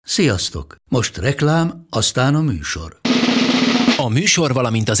Sziasztok! Most reklám, aztán a műsor. A műsor,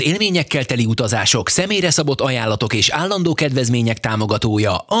 valamint az élményekkel teli utazások, személyre szabott ajánlatok és állandó kedvezmények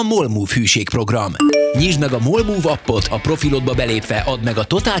támogatója a MOL Move hűségprogram. Nyisd meg a MOL Move appot, a profilodba belépve add meg a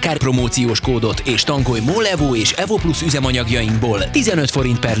Totalkár promóciós kódot és tankolj MOL Evo és Evo Plus üzemanyagjainkból 15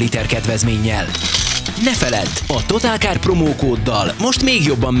 forint per liter kedvezménnyel. Ne feledd, a Totalkár promókóddal most még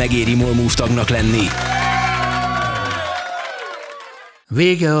jobban megéri MOL Move tagnak lenni.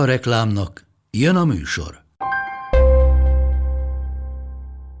 Vége a reklámnak, jön a műsor.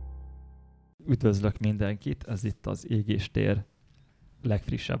 Üdvözlök mindenkit, ez itt az Égéstér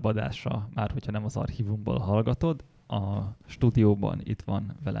legfrissebb adása, már hogyha nem az archívumból hallgatod. A stúdióban itt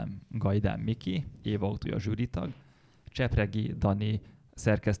van velem Gajdán Miki, Évautó a zsűritag, Csepregi Dani,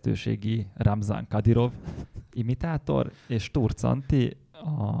 szerkesztőségi Ramzan Kadirov imitátor, és Turc Antti,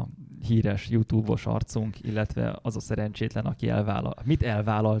 a híres YouTube-os arcunk, illetve az a szerencsétlen, aki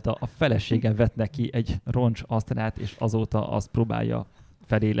elvállalta, a feleségem vett neki egy roncs asztalát, és azóta azt próbálja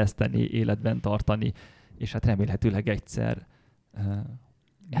feléleszteni, életben tartani, és hát remélhetőleg egyszer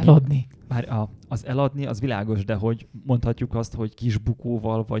eladni. Már az eladni, az világos, de hogy mondhatjuk azt, hogy kis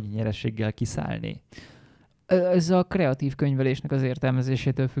bukóval vagy nyereséggel kiszállni? Ez a kreatív könyvelésnek az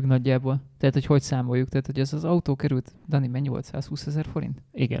értelmezésétől függ nagyjából. Tehát, hogy számoljuk. Tehát, hogy ez az autó került, Dani, mennyi volt? 120 000 forint?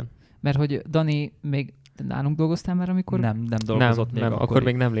 Igen. Mert hogy Dani még nálunk dolgoztál már, amikor? Nem dolgozott még. Nem, akkor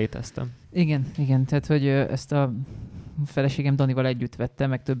még nem léteztem. Igen. Tehát, hogy ezt a feleségem Danival együtt vette,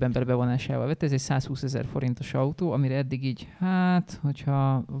 meg több ember bevonásával vette. Ez egy 120 000 forintos autó, amire eddig így,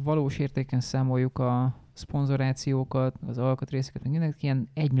 hogyha valós értéken számoljuk a szponzorációkat, az alkatrészeket, meg mindenki, ilyen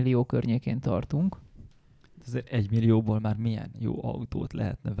 1 millió környékén tartunk. Azért 1 millióból már milyen jó autót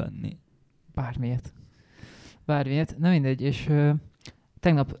lehetne venni? Bármilyet. Na mindegy, és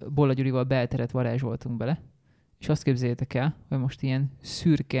tegnap Bolla Gyurival belteret varázsoltunk bele, és azt képzeljétek el, hogy most ilyen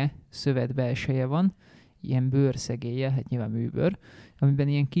szürke szövet belseje van, ilyen bőrszegélye, hát nyilván műbőr, amiben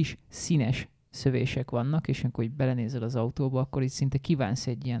ilyen kis színes szövések vannak, és amikor így belenézel az autóba, akkor így szinte kívánsz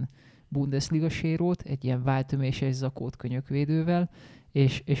egy ilyen Bundesliga sérót, egy ilyen váltöméses zakót könyökvédővel,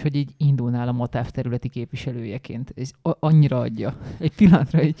 és hogy így indulnál a MATÁV területi képviselőjeként. Ez annyira adja. Egy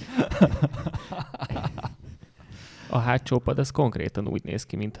pillanatra így... A hátsó pad az konkrétan úgy néz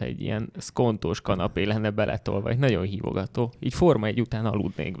ki, mintha egy ilyen szkontós kanapé lenne beletolva, egy nagyon hívogató. Így Forma 1 után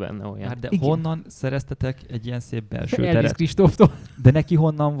aludnék benne olyan. Hát de igen. honnan szereztetek egy ilyen szép belső teret? Elvis Kristóftól. De neki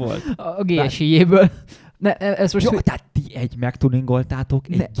honnan volt? A GSI-jéből. Ez most... Jó, tehát ti megtuningoltátok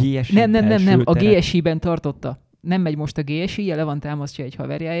egy GSI Nem. A teret. GSI-ben tartotta. Nem megy most a GSI-je, le van támasztja egy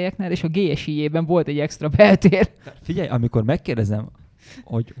haverjájáknál, és a GSI-jében volt egy extra beltér. Figyelj, amikor megkérdezem,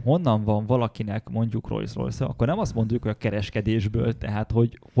 hogy honnan van valakinek mondjuk Rolls-Royce, akkor nem azt mondjuk, hogy a kereskedésből, tehát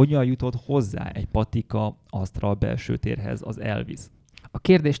hogy hogyan jutott hozzá egy patika Astra belső térhez az Elvis. A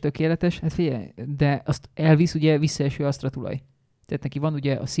kérdés tökéletes, hát figyelj, de azt Elvis ugye visszaeső Astra tulaj. Tehát neki van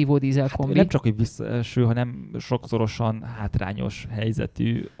ugye a szívódízel kombi. Nem csak, hogy visszaeső, hanem sokszorosan hátrányos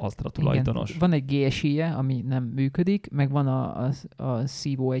helyzetű Astra tulajdonos. Igen. Van egy GSI-je, ami nem működik, meg van a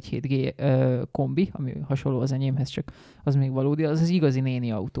szívó 1.7G kombi, ami hasonló az enyémhez, csak az még valódi, az igazi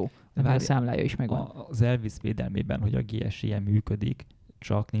néni autó. A számlája is megvan. Az Elvis védelmében, hogy a GSI-je működik,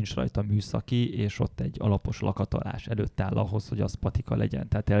 csak nincs rajta műszaki, és ott egy alapos lakatalás előtt áll ahhoz, hogy az patika legyen.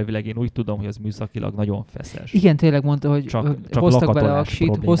 Tehát elvileg én úgy tudom, hogy az műszakilag nagyon feszes. Igen, tényleg mondta, hogy csak hoztak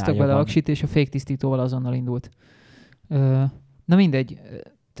bele aksit, és a féktisztítóval azonnal indult. Na mindegy,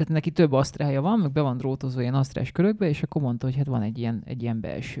 tehát neki több asztrája van, meg be van drótozva ilyen asztrás körökbe, és akkor mondta, hogy hát van egy ilyen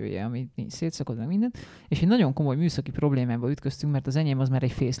belsője, ami nincs szétszakod, meg mindent. És egy nagyon komoly műszaki problémába ütköztünk, mert az enyém az már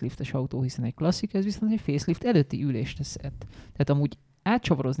egy faceliftes autó, hiszen egy klasszik, ez viszont egy facelift előtti ülést teszett. Tehát amúgy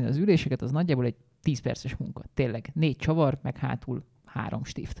átcsavarozni az üléseket, az nagyjából egy 10 perces munka. Tényleg 4 csavar, meg hátul 3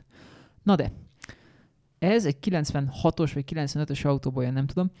 stift. Na de, ez egy 96-os vagy 95-ös autóból jön, nem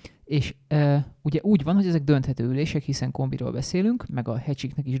tudom, és ugye úgy van, hogy ezek dönthető ülések, hiszen kombiról beszélünk, meg a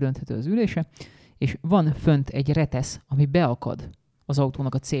Hatchiknek is dönthető az ülése, és van fönt egy retesz, ami beakad az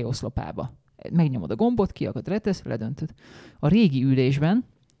autónak a C-oszlopába. Megnyomod a gombot, kiakad retesz, ledöntöd. A régi ülésben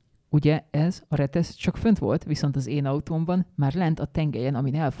ugye ez a retesz csak fönt volt, viszont az én autómban már lent a tengelyen,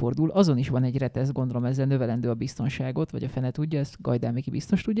 amin elfordul, azon is van egy retesz, gondolom ezzel növelendő a biztonságot, vagy a fene tudja, ezt Gajdán Miki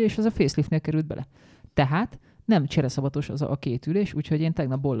biztos tudja, és az a faceliftnél került bele. Tehát nem csereszabatos az a két ülés, úgyhogy én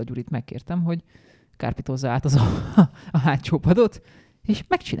tegnap Bolla Gyurit megkértem, hogy kárpítozza át a hátsó padot, és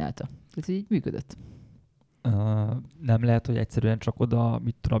megcsinálta. Ez így működött. Nem lehet, hogy egyszerűen csak oda,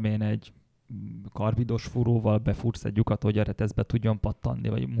 mit tudom én, egy karbidos fúróval befúrsz egy lyukat, hogy a reteszbe tudjon pattanni,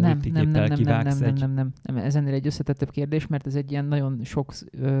 vagy multigéppel kivágsz nem. Ez ennél egy összetettebb kérdés, mert ez egy ilyen nagyon sok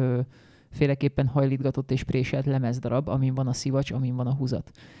féleképpen hajlítgatott és préselt lemezdarab, amin van a szivacs, amin van a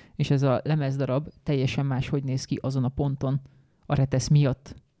húzat. És ez a lemezdarab teljesen máshogy néz ki azon a ponton a retesz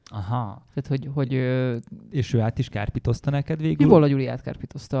miatt. Aha. Tehát, hogy és ő át is kárpitozta neked végül? Bolla Gyuri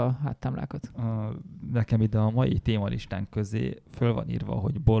átkárpitozta a háttámlákat. Nekem ide a mai témalistán közé föl van írva,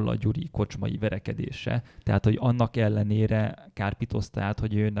 hogy Bolla Gyuri kocsmai verekedése. Tehát, hogy annak ellenére kárpitozta át,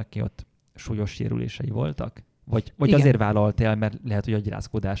 hogy ő neki ott súlyos sérülései voltak? Vagy azért vállalt el, mert lehet, hogy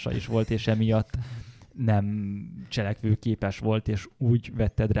agyrázkodása is volt, és emiatt nem cselekvőképes volt, és úgy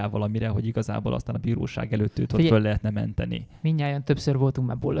vetted rá valamire, hogy igazából aztán a bíróság előtt őt ott föl lehetne menteni. Mindnyájan többször voltunk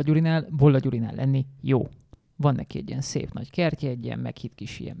már Bolla Gyurinál lenni jó. Van neki egy ilyen szép nagy kertje, egy ilyen meghitt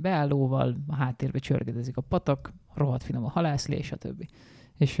kis ilyen beállóval, a háttérbe csörgedezik a patak, rohadt finom a halászlé, stb.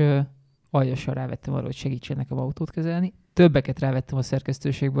 És aljassal rávettem arra, hogy segítsen nekem autót kezelni. Többeket rávettem a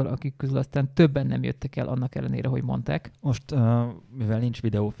szerkesztőségből, akik közül aztán többen nem jöttek el annak ellenére, hogy mondták. Most, mivel nincs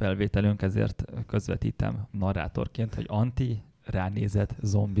videófelvételünk, ezért közvetítem narrátorként, hogy Anti ránézett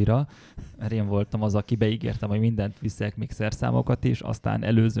zombira. Én voltam az, aki beígértem, hogy mindent viszek, még szerszámokat is, aztán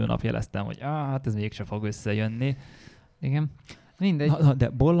előző nap jeleztem, hogy hát ez mégse fog összejönni. Igen. Mindegy. De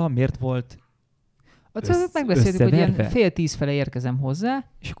Bolla miért volt megbeszéltük, hogy ilyen 9:30 fele érkezem hozzá,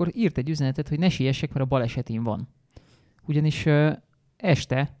 és akkor írt egy üzenetet, hogy ne siessek, mert a balesetén van. Ugyanis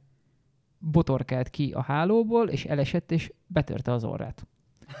este botorkált ki a hálóból, és elesett, és betörte az orrát.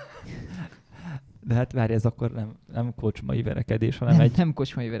 De hát várj, ez akkor nem kocsmai verekedés, hanem nem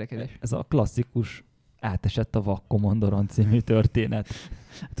kocsmai verekedés. Ez a klasszikus átesett a Vakkomondoron című történet.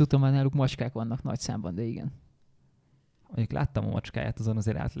 Tudom, hogy náluk macskák vannak nagy számban, de igen. Mondjuk láttam a macskáját, azon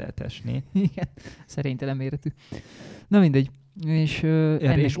azért át lehet esni. Igen, szerénytelen méretű. Na mindegy. És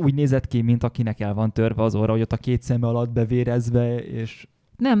úgy nézett ki, mint akinek el van törve az orra, hogy ott a két szeme alatt bevérezve, és...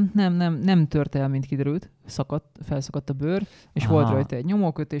 Nem tört el, mint kiderült. Felszakadt a bőr, és volt rajta egy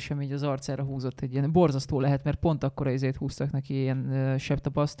nyomókötés, ami így az arcára húzott egy ilyen borzasztó lehet, mert pont akkora izét húztak neki ilyen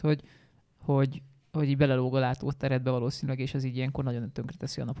sebtapaszt, hogy így belelóg a látóteredbe valószínűleg, és ez így ilyenkor nagyon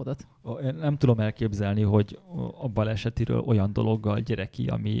tönkreteszi a napodat. Én nem tudom elképzelni, hogy a balesetiről olyan dologgal gyere ki,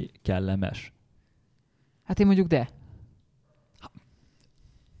 ami kellemes. Hát én mondjuk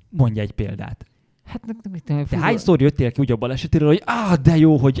Mondj egy példát. Hát de hányszor jöttél ki úgy a balesetiről, hogy de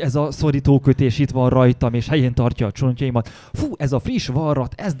jó, hogy ez a szorítókötés itt van rajtam, és helyén tartja a csontjaimat. Fú, ez a friss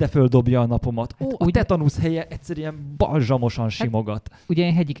varrat, ez de földobja a napomat. A tetanusz helye egyszerűen balzsamosan simogat. Ugye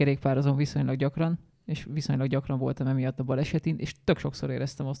én hegyi kerékpározom viszonylag gyakran, és viszonylag gyakran voltam emiatt a balesetin, és tök sokszor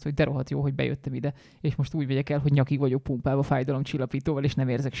éreztem azt, hogy de rohadt jó, hogy bejöttem ide, és most úgy vegyek el, hogy nyakig vagyok pumpálva fájdalomcsillapítóval, és nem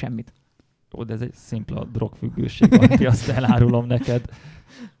érzek semmit. Ó, de ez egy szimpla drogfüggőség, Antti, azt elárulom neked.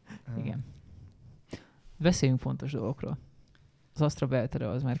 Igen. Beszéljünk fontos dolgokról. Az Astra Beltere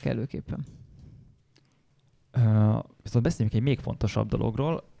az már kellőképpen. Viszont beszéljünk egy még fontosabb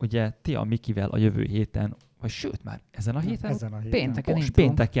dologról. Ugye ti a Mikivel a jövő héten, vagy sőt már ezen a héten?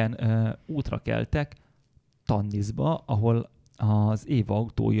 Pénteken útra keltek Tanniszba, ahol az Éva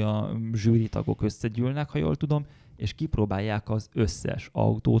autója zsűritagok összegyűlnek, ha jól tudom, és kipróbálják az összes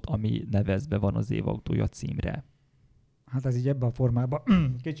autót, ami nevezve van az Éva autója címre. Hát ez így ebben a formában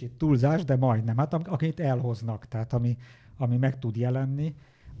kicsit túlzás, de majdnem. Hát akit elhoznak, tehát ami meg tud jelenni.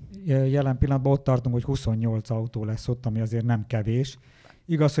 Jelen pillanatban ott tartunk, hogy 28 autó lesz ott, ami azért nem kevés.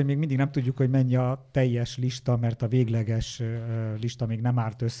 Igaz, hogy még mindig nem tudjuk, hogy mennyi a teljes lista, mert a végleges lista még nem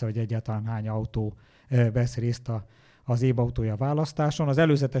árt össze, hogy egyáltalán hány autó vesz részt az évautója választáson. Az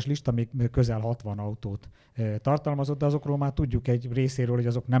előzetes lista még közel 60 autót tartalmazott, de azokról már tudjuk egy részéről, hogy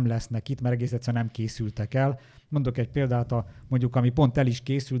azok nem lesznek itt, mert egész egyszerűen nem készültek el. Mondok egy példát, mondjuk ami pont el is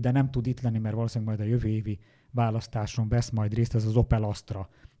készült, de nem tud itt lenni, mert valószínűleg majd a jövő évi választáson vesz majd részt, ez az Opel Astra,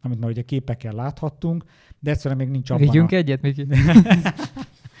 amit már ugye képeken láthattunk, de egyszerűen még nincs abban. Vigyünk egyet, Miki.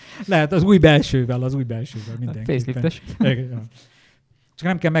 Lehet, az új belsővel mindenképpen. Faceliftes. Csak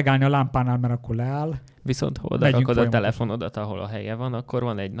nem kell megállni a lámpánál, mert akkor leáll. Viszont ha oda rakod a telefonodat, ahol a helye van, akkor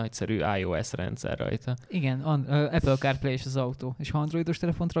van egy nagyszerű iOS rendszer rajta. Igen, Apple CarPlay és az autó. És ha androidos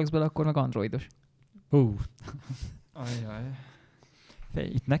telefont raksz bele, akkor meg androidos. Ajjaj.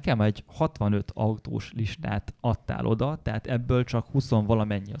 Itt nekem egy 65 autós listát adtál oda, tehát ebből csak 20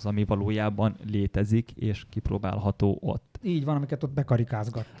 valamennyi az, ami valójában létezik, és kipróbálható ott. Így van, amiket ott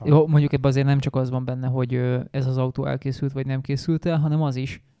bekarikázgattam. Jó, mondjuk ebben azért nem csak az van benne, hogy ez az autó elkészült, vagy nem készült el, hanem az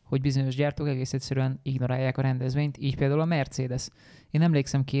is, hogy bizonyos gyártók egész egyszerűen ignorálják a rendezvényt, így például a Mercedes. Én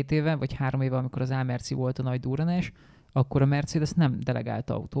emlékszem 2 éve, vagy 3 éve, amikor az A-Merci volt a nagy durranás, akkor a Mercedes nem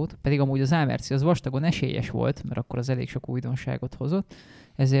delegálta autót, pedig amúgy az A-Merci az vastagon esélyes volt, mert akkor az elég sok újdonságot hozott,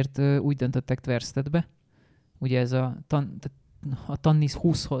 ezért úgy döntöttek Tverstedbe. Ugye ez a Tannis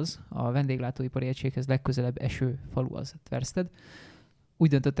 20-hoz, a vendéglátóipari egységhez legközelebb eső falu az Tversted. úgy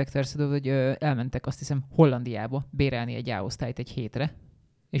döntöttek persze, hogy elmentek azt hiszem Hollandiába bérelni egy A-osztályt egy hétre,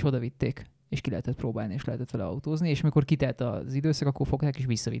 és oda vitték, és ki lehetett próbálni, és lehetett vele autózni, és amikor kitelt az időszak, akkor fogták, és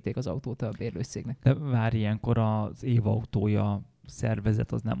visszavitték az autót a bérlős cégnek. De várj, ilyenkor az évautója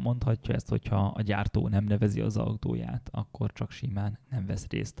szervezet az nem mondhatja ezt, hogyha a gyártó nem nevezi az autóját, akkor csak simán nem vesz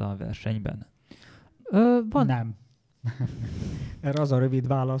részt a versenyben? Van. Nem. Erre az a rövid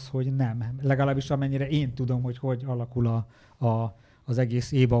válasz, hogy nem. Legalábbis amennyire én tudom, hogy alakul az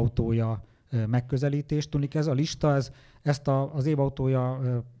egész évautója megközelítés. Tudnik, ez a lista, az évautója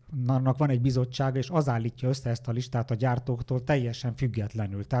annak van egy bizottsága, és az állítja össze ezt a listát a gyártóktól teljesen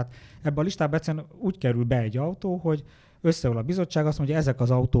függetlenül. Tehát ebbe a listába egyszerűen úgy kerül be egy autó, hogy összeül a bizottság, azt mondja, hogy ezek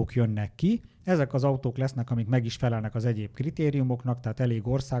az autók jönnek ki, ezek az autók lesznek, amik meg is felelnek az egyéb kritériumoknak, tehát elég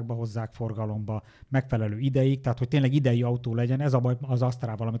országba hozzák forgalomba, megfelelő ideig, tehát hogy tényleg idei autó legyen. Ez a baj az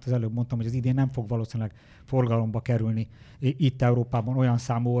Astrával, amit az előbb mondtam, hogy az idén nem fog valószínűleg forgalomba kerülni itt Európában, olyan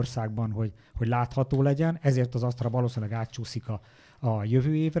számú országban, hogy látható legyen, ezért az Astra valószínűleg átcsúszik a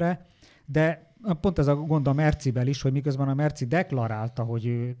jövő évre, de pont ez a gond a Mercivel is, hogy miközben a Merci deklarálta, hogy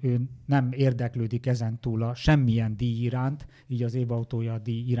ő nem érdeklődik ezentúl a semmilyen díj iránt, így az évautója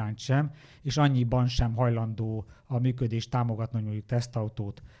díj iránt sem, és annyiban sem hajlandó a működést támogatni, hogy mondjuk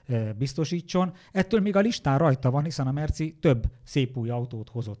tesztautót biztosítson. Ettől még a listán rajta van, hiszen a Merci több szép új autót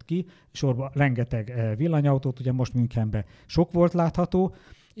hozott ki, sorban rengeteg villanyautót, ugye most Münchenben sok volt látható.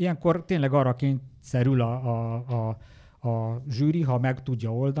 Ilyenkor tényleg arra kényszerül a zsűri, ha meg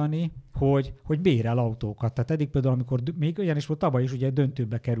tudja oldani, hogy bérel autókat. Tehát eddig például, amikor még olyan is volt, tavaly is ugye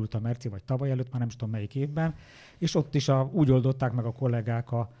döntőbe került a Merci, vagy tavaly előtt, már nem is tudom melyik évben, és ott is úgy oldották meg a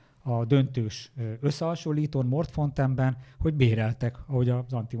kollégák a döntős összehasonlítón, Mortfontaineben, hogy béreltek, ahogy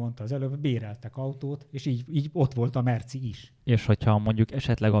az Antti mondta az előbb, béreltek autót, és így ott volt a Merci is. És hogyha mondjuk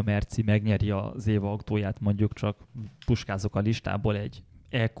esetleg a Merci megnyeri az év autóját, mondjuk csak puskázok a listából egy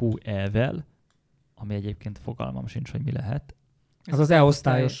EQE-vel, ami egyébként fogalmam sincs, hogy mi lehet. Ez az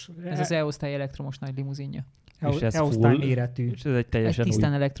E-osztályos. Ez az E-osztály elektromos nagy limuzinja. És ez E-osztály méretű. És ez egy teljesen tisztán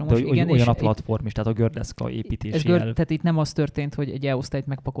új, elektromos, igen, olyan a platform is, tehát a gördeszka építési Tehát itt nem az történt, hogy egy E-osztályt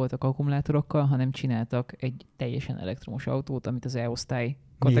megpakoltak akkumulátorokkal, hanem csináltak egy teljesen elektromos autót, amit az E-osztály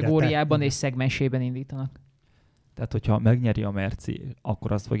kategóriában és szegmensében indítanak. Tehát, hogyha megnyeri a Merci,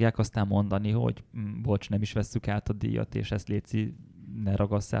 akkor azt fogják aztán mondani, hogy bocs, nem is vesszük át a díjat, és ezt léci, ne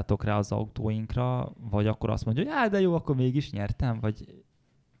ragasszátok rá az autóinkra, vagy akkor azt mondja, hogy de jó, akkor mégis nyertem, vagy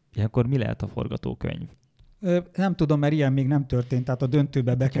ilyenkor mi lehet a forgatókönyv? Nem tudom, mert ilyen még nem történt, tehát a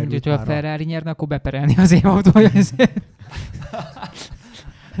döntőbe bekerült már. Ha a Ferrari nyerne, akkor beperelni az év autója.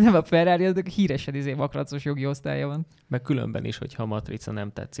 Nem a Ferrari, az híresen makracos jogi osztálya van. Meg különben is, hogyha a matrica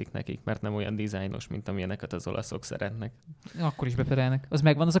nem tetszik nekik, mert nem olyan dizájnos, mint amilyeneket az olaszok szeretnek. Akkor is beperelnek. Az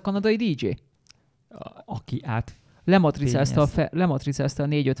megvan az a kanadai DJ? Aki át lematricázta a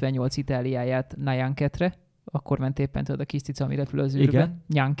 458 Itáliáját Nyanketre, akkor ment éppen tudod a kis cica, ami repül az űrben.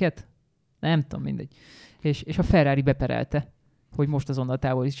 Nyanket? Nem tudom, mindegy. És a Ferrari beperelte, hogy most azonnal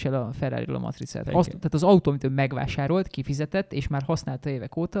távolíts el a Ferrari-ról a matricát. Tehát az autó, amit ő megvásárolt, kifizetett, és már használta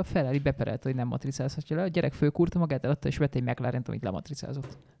évek óta, a Ferrari beperelte, hogy nem matricázhatja le. A gyerek fölkúrta magát, eladta, és vett egy McLarent, amit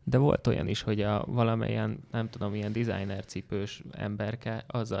lematricázott. De volt olyan is, hogy valamilyen, nem tudom, ilyen designer cipős emberke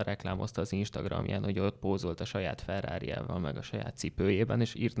azzal reklámozta az Instagramján, hogy ott pózolt a saját Ferrari-jával, meg a saját cipőjében,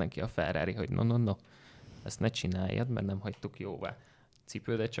 és írt neki a Ferrari, hogy no, ezt ne csináljad, mert nem hagytuk jóvá.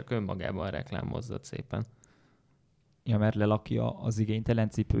 Cipődet csak önmagában reklámozzad szépen. Ja, mert lelakja az igénytelen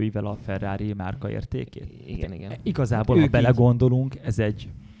cipőivel a Ferrari márka értékét? Igen. Igazából, ha belegondolunk, ez egy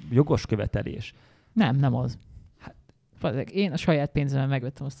jogos követelés. Nem az. Én a saját pénzemben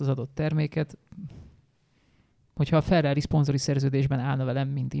megvettem azt az adott terméket. Hogyha a Ferrari szponzori szerződésben állna velem,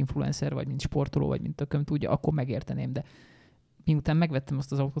 mint influencer, vagy mint sportoló, vagy mint tököm tudja, akkor megérteném, de miután megvettem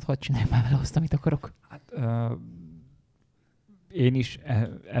azt az autót, hadd csinálj már vele azt, amit akarok. Én is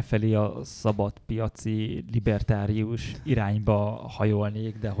felé a szabadpiaci, libertárius irányba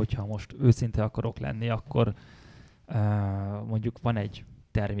hajolnék, de hogyha most őszinte akarok lenni, akkor mondjuk van egy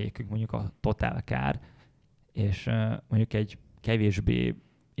termékünk, mondjuk a Total Car, és mondjuk egy kevésbé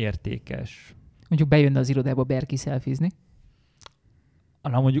értékes... Mondjuk bejönne az irodába Berki szelfizni.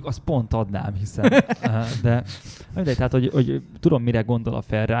 Na mondjuk azt pont adnám, hiszen... de tehát, hogy tudom, mire gondol a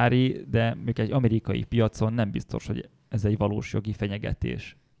Ferrari, de még egy amerikai piacon nem biztos, hogy ez egy valós jogi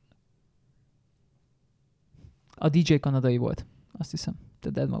fenyegetés. A DJ kanadai volt, azt hiszem.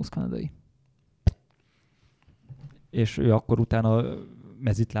 The Deadmau5 kanadai. És ő akkor utána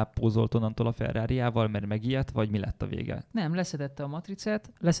mezitláb pózolt onnantól a Ferrariával, mert megijedt, vagy mi lett a vége? Nem, leszedette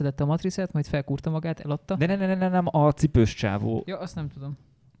a matricát, majd felkúrta magát, eladta. De nem, a cipős csávó. Ja, azt nem tudom.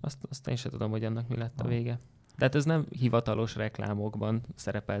 Azt én sem tudom, hogy annak mi lett a vége. Tehát ez nem hivatalos reklámokban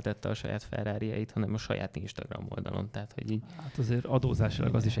szerepeltette a saját Ferrari-jait, hanem a saját Instagram oldalon. Tehát, hogy így... Hát azért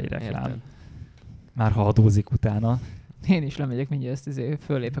adózásilag az is egy reklám. Érted. Már ha adózik utána. Én is lemegyek mindjárt, ezt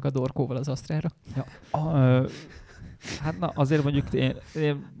föllépek a dorkóval az Asztrára. Ja, hát na, azért mondjuk én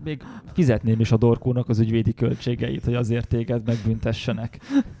még fizetném is a dorkónak az ügyvédi költségeit, hogy azért téged megbüntessenek.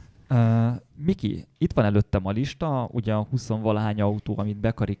 Miki, itt van előttem a lista, ugye a 20-valahány autó, amit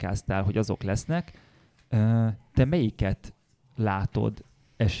bekarikáztál, hogy azok lesznek. Te melyiket látod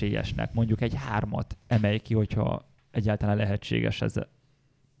esélyesnek? Mondjuk egy 3-at emelj ki, hogyha egyáltalán lehetséges ez.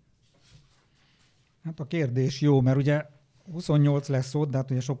 Hát a kérdés jó, mert ugye 28 lesz ott, de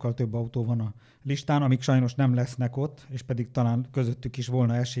hát ugye sokkal több autó van a listán, amik sajnos nem lesznek ott, és pedig talán közöttük is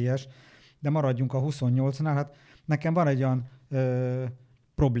volna esélyes, de maradjunk a 28-nál. Hát nekem van egy olyan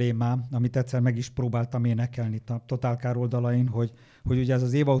problémám, amit egyszer meg is próbáltam énekelni itt a Total Car oldalain, hogy ugye ez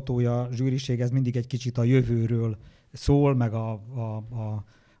az évautója zsűriség, ez mindig egy kicsit a jövőről szól, meg a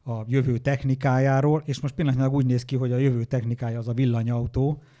jövő technikájáról, és most pillanatnyilag úgy néz ki, hogy a jövő technikája az a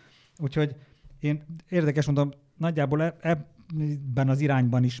villanyautó. Úgyhogy én érdekes mondom, nagyjából ebben az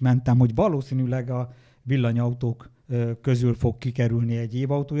irányban is mentem, hogy valószínűleg a villanyautók közül fog kikerülni egy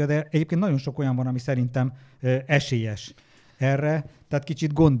évautója, de egyébként nagyon sok olyan van, ami szerintem esélyes erre, tehát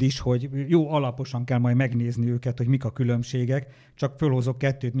kicsit gond is, hogy jó, alaposan kell majd megnézni őket, hogy mik a különbségek, csak fölhozok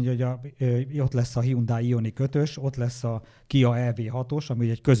 2, mint hogy ott lesz a Hyundai Ioniq 5-ös, ott lesz a Kia EV6-os, ami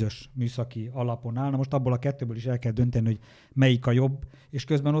egy közös műszaki alapon áll. Na most abból a 2-ből is el kell dönteni, hogy melyik a jobb, és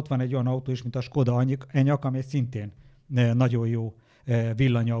közben ott van egy olyan autó is, mint a Skoda Enyaq, ami szintén nagyon jó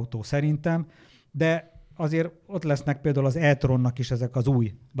villanyautó szerintem, de azért ott lesznek például az e-tronnak is ezek az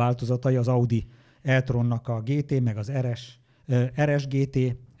új változatai, az Audi e-tronnak a GT, meg az RS GT,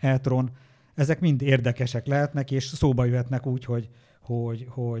 e-tron, ezek mind érdekesek lehetnek, és szóba jöhetnek úgy,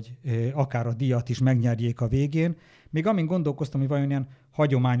 hogy akár a díjat is megnyerjék a végén. Még amin gondolkoztam, hogy vajon ilyen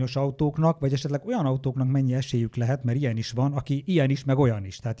hagyományos autóknak, vagy esetleg olyan autóknak mennyi esélyük lehet, mert ilyen is van, aki ilyen is, meg olyan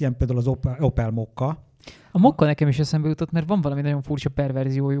is. Tehát ilyen például az Opel Mokka. A Mokka nekem is eszembe jutott, mert van valami nagyon furcsa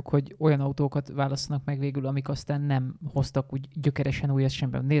perverziójuk, hogy olyan autókat választanak meg végül, amik aztán nem hoztak úgy gyökeresen új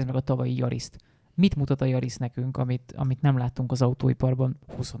esemben. Nézd meg a tavalyi Yariszt. Mit mutat a Yaris nekünk, amit nem láttunk az autóiparban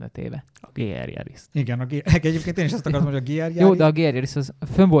 25 éve? A GR Yaris. Igen, egyébként én is azt akarom, hogy a GR Yaris. Jó, de a GR Yaris az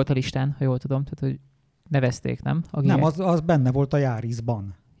fönn volt a listán, ha jól tudom, tehát hogy nevezték, nem? Nem, az benne volt a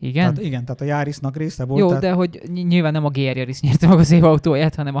Yarisban. Igen? Tehát a Yarisnak része volt. Jó, tehát... de hogy nyilván nem a GR Yaris nyerte meg az év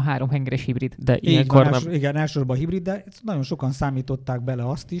autóját, hanem a 3 hengeres hibrid. De ilyenkor nem... Igen, elsősorban a hibrid, de nagyon sokan számították bele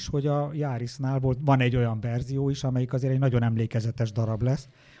azt is, hogy a Yarisnál van egy olyan verzió is, amelyik azért egy nagyon emlékezetes darab lesz.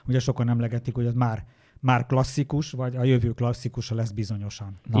 Ugye sokan emlegetik, hogy az már klasszikus, vagy a jövő klasszikusa lesz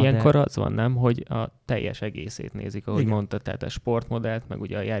bizonyosan. Ilyenkor az van, nem, hogy a teljes egészét nézik, ahogy igen. mondtad, tehát a sportmodellt, meg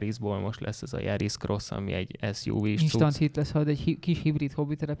ugye a Yarisból most lesz ez a Yaris Cross, ami egy SUV is. Instant hit lesz, ha egy kis hibrid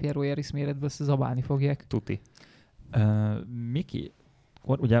hobbiterepjáró Yaris méretből ezt zabálni fogják. Tuti. Miki,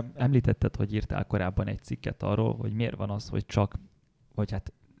 ugye említetted, hogy írtál korábban egy cikket arról, hogy miért van az, hogy csak, vagy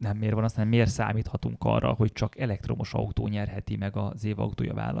hát nem miért van az, hanem miért számíthatunk arra, hogy csak elektromos autó nyerheti meg az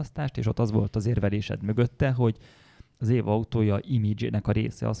évautója választást, és ott az volt az érvelésed mögötte, hogy az évautója image-nek a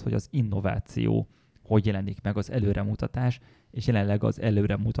része az, hogy az innováció hogy jelenik meg, az előremutatás, és jelenleg az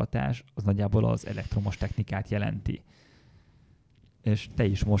előremutatás az nagyjából az elektromos technikát jelenti. És te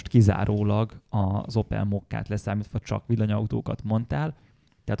is most kizárólag az Opel Mokkát leszámítva csak villanyautókat mondtál,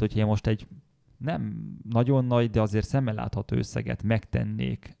 tehát hogyha én most egy nem nagyon nagy, de azért szemmel látható összeget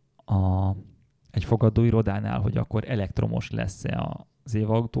megtennék egy fogadóirodánál, hogy akkor elektromos lesz-e az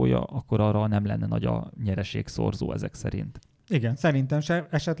évautója, akkor arra nem lenne nagy a nyereségszorzó ezek szerint. Igen, szerintem se.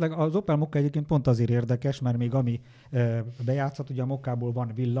 Esetleg az Opel Mokka egyébként pont azért érdekes, mert még ami bejátszhat, ugye a Mokkából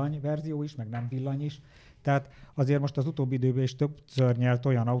van villany verzió is, meg nem villany is. Tehát azért most az utóbbi időben is többször nyert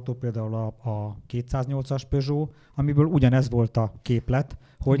olyan autó, például a 208-as Peugeot, amiből ugyanez volt a képlet,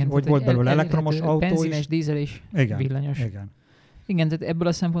 hogy igen, volt belőle elektromos autó benzines, is. Dízel is, igen, villanyos. Igen. Igen, tehát ebből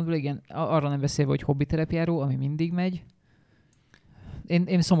a szempontból igen, arra nem beszélve, hogy hobbiterepjáró, ami mindig megy.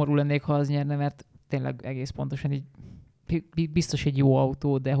 Én szomorú lennék, ha az nyerne, mert tényleg egész pontosan így biztos egy jó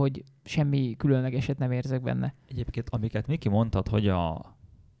autó, de hogy semmi különlegeset nem érzek benne. Egyébként, amiket Miki mondtad, hogy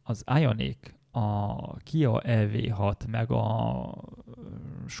az Ioniq, a Kia EV6, meg a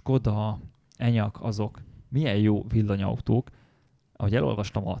Skoda Enyaq, azok milyen jó villanyautók. Ahogy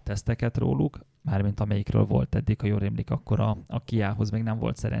elolvastam a teszteket róluk, mármint amelyikről volt eddig, ha jól rémlik, akkor a Kiához még nem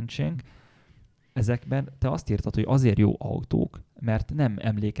volt szerencsénk. Ezekben te azt írtad, hogy azért jó autók, mert nem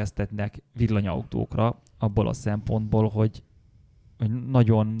emlékeztetnek villanyautókra abból a szempontból, hogy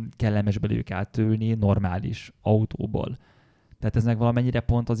nagyon kellemes belőlük átülni normális autóból. Tehát ez meg valamennyire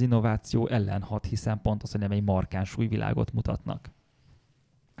pont az innováció ellen hat, hiszen pont az, hogy nem egy markáns új világot mutatnak.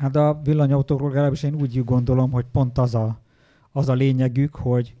 Hát a villanyautókról legalábbis én úgy gondolom, hogy pont az a lényegük,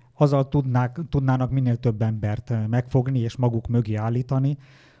 hogy azzal tudnának minél több embert megfogni és maguk mögé állítani,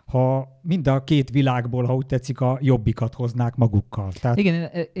 ha mind a két világból, ha úgy tetszik, a jobbikat hoznák magukkal. Tehát... Igen,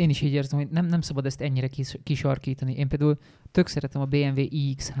 én is így érzem, hogy nem szabad ezt ennyire kisarkítani. Én például tök szeretem a BMW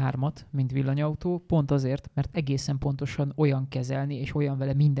iX3-at, mint villanyautó, pont azért, mert egészen pontosan olyan kezelni, és olyan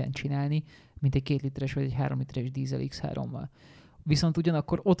vele mindent csinálni, mint egy 2 literes vagy egy 3 literes dízel X3-mal. Viszont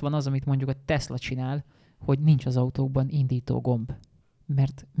ugyanakkor ott van az, amit mondjuk a Tesla csinál, hogy nincs az autókban indító gomb.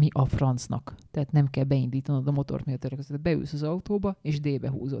 Mert mi a francnak? Tehát nem kell beindítanod a motort, miatt törököztet. Beülsz az autóba, és D-be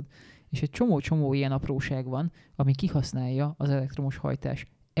húzod. És egy csomó ilyen apróság van, ami kihasználja az elektromos hajtás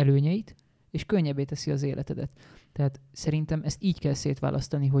előnyeit, és könnyebbé teszi az életedet. Tehát szerintem ezt így kell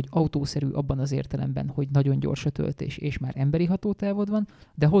szétválasztani, hogy autószerű abban az értelemben, hogy nagyon gyors a töltés, és már emberi hatótávod van,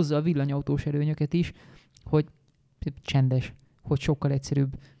 de hozza a villanyautós előnyöket is, hogy csendes, hogy sokkal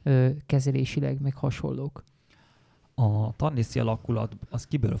egyszerűbb kezelésileg, meg hasonlók. A Tanniszi alakulat az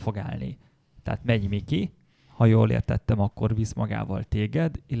kiből fog állni? Tehát megy Miki, ha jól értettem, akkor visz magával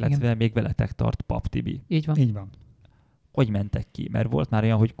téged, illetve igen, még veletek tart Pap Tibi. Így van. Így van. Hogy mentek ki? Mert volt már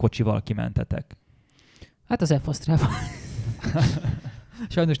olyan, hogy kocsival kimentetek. Hát az F-Astrával.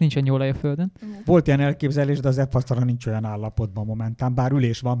 Sajnos nincsen jól a földön. Volt ilyen elképzelés, de az F-Astra nincs olyan állapotban momentán, bár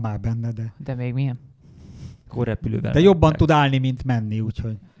ülés van már benne, de... De még milyen? Akkor repülővel de jobban tud állni, mint menni,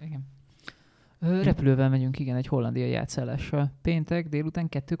 úgyhogy... Igen. Repülővel megyünk, igen, egy hollandiai átszállással. Péntek délután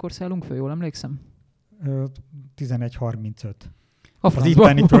 2-kor szállunk föl, jól emlékszem? 11:35. Az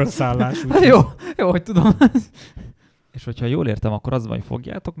itteni felszállás. Jó, hogy tudom. És hogyha jól értem, akkor az van, hogy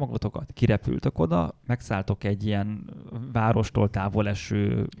fogjátok magatokat, kirepültök oda, megszálltok egy ilyen várostól távol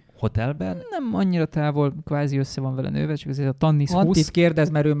eső hotelben. Nem annyira távol, kvázi össze van vele nőve, csak ez a Tannis 20. Antit kérdez,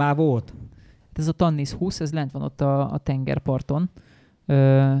 mert ő már volt. Ez a Tannis 20, ez lent van ott a tengerparton.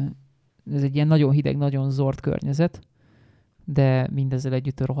 Ez egy ilyen nagyon hideg, nagyon zord környezet, de mindezzel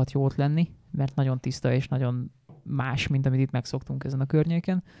együtt rohadt jó ott lenni, mert nagyon tiszta és nagyon más, mint amit itt megszoktunk ezen a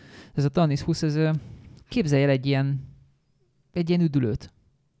környéken. Ez a Tannis 20, ez képzelj el egy ilyen üdülőt.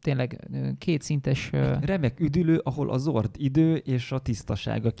 Tényleg kétszintes... Remek üdülő, ahol a zord idő és a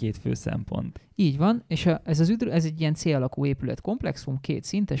tisztaság a két fő szempont. Így van, és ez az üdülő, ez egy ilyen C-alakú épületkomplexum,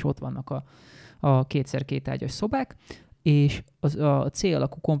 kétszintes, ott vannak a 2x2 ágyas szobák, és a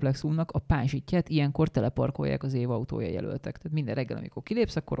C-alakú komplexumnak a pázsitját ilyenkor teleparkolják az év autója jelöltek. Tehát minden reggel, amikor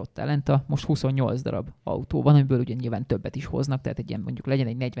kilépsz, akkor ott áll lent most 28 darab autó van, amiből ugye nyilván többet is hoznak, tehát egy ilyen mondjuk legyen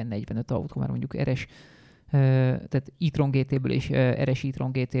egy 40-45 autó, már mondjuk RS, tehát e-tron GT-ből és RS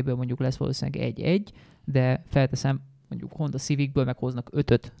e-tron GT-ből mondjuk lesz valószínűleg 1-1, de felteszem mondjuk Honda Civicből meg hoznak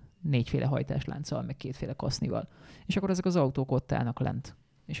 5-öt, 4-féle hajtáslánccal, meg 2-féle kasznival. És akkor ezek az autók ott állnak lent.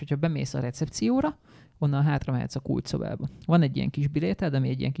 És hogyha bemész a recepcióra, onnan hátra mehetsz a kulcsszobába. Van egy ilyen kis biléted, ami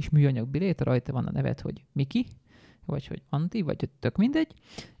egy ilyen kis műanyag biléta, rajta van a neved, hogy Miki, vagy hogy Anti, vagy hogy tök mindegy,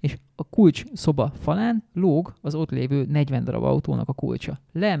 és a kulcs szoba falán lóg az ott lévő 40 darab autónak a kulcsa.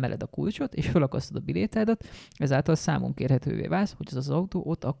 Leemeled a kulcsot, és felakasztod a bilétádat, ezáltal számon kérhetővé válsz, hogy az autó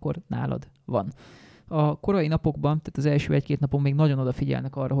ott akkor nálad van. A korai napokban, tehát az első 1-2 napon még nagyon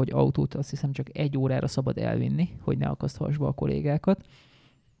odafigyelnek arra, hogy autót azt hiszem csak 1 órára szabad elvinni, hogy ne akaszthasd be a kollégákat.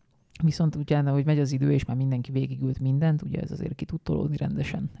 Viszont utána, hogy megy az idő, és már mindenki végigült mindent, ugye ez azért ki tud tolódni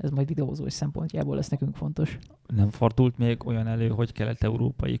rendesen. Ez majd videózós szempontjából lesz nekünk fontos. Nem fordult még olyan elő, hogy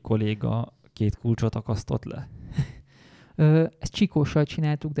kelet-európai kolléga 2 kulcsot akasztott le? Ezt csikóssal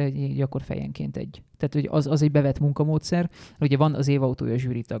csináltuk, de így akkor fejenként egy. Tehát hogy az egy bevett munkamódszer. Ugye van az évautója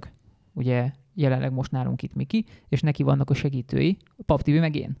zsűritag. Ugye jelenleg most nálunk itt Miki, és neki vannak a segítői, Pap Tibi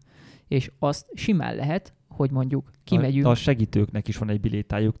meg én. És azt simán lehet, hogy mondjuk kimegyünk. A segítőknek is van egy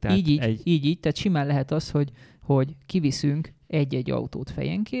bilétájuk. Tehát így, tehát simán lehet az, hogy kiviszünk egy-egy autót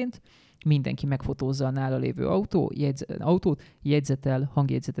fejenként, mindenki megfotózza a nála lévő autót, jegyzetel,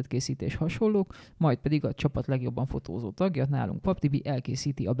 hangjegyzetet készít és hasonlók, majd pedig a csapat legjobban fotózó tagja, nálunk Pap Tibi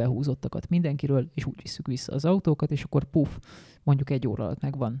elkészíti a behúzottakat mindenkiről, és úgy visszük vissza az autókat, és akkor mondjuk 1 óra alatt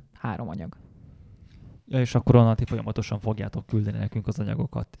megvan 3 anyag. Ja, és akkor onnan ti folyamatosan fogjátok küldeni nekünk az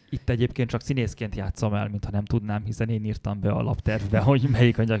anyagokat. Itt egyébként csak színészként játszom el, mintha nem tudnám, hiszen én írtam be a laptervbe, hogy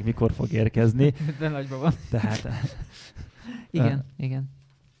melyik anyag mikor fog érkezni. De nagyban van. Tehát... Igen.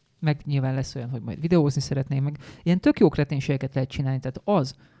 Meg nyilván lesz olyan, hogy majd videózni szeretném, meg ilyen tök jó kreténségeket lehet csinálni. Tehát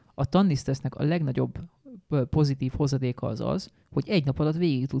a Tannis Tesznek a legnagyobb pozitív hozadéka az, hogy 1 nap alatt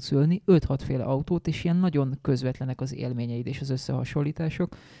végig tudsz ülni 5-6 féle autót, és ilyen nagyon közvetlenek az élményeid és az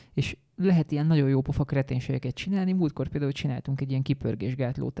összehasonlítások, és lehet ilyen nagyon jó pofa kreténségeket csinálni. Múltkor például csináltunk egy ilyen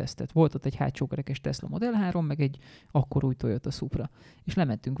kipörgésgátló tesztet. Volt ott egy hátsókerekes Tesla Model 3, meg egy akkor új Toyota Supra. És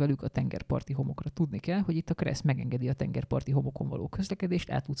lementünk velük a tengerparti homokra. Tudni kell, hogy itt a Kressz megengedi a tengerparti homokon való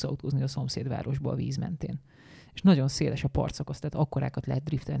közlekedést, át tudsz autózni a szomszédvárosba a víz mentén. És nagyon széles a partszakasz, tehát akkorákat lehet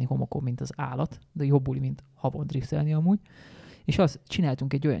driftelni homokon, mint az állat, de jobbul, mint havon driftelni amúgy. És azt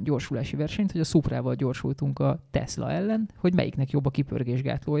csináltunk egy olyan gyorsulási versenyt, hogy a Suprával gyorsultunk a Tesla ellen, hogy melyiknek jobb a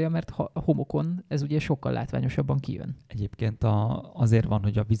kipörgésgátlója, mert a homokon ez ugye sokkal látványosabban kijön. Egyébként azért van,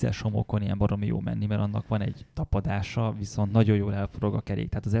 hogy a vizes homokon ilyen baromi jó menni, mert annak van egy tapadása, viszont nagyon jól elforog a kerék.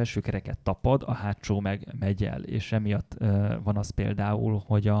 Tehát az első kereket tapad, a hátsó meg megy el, és emiatt van az például,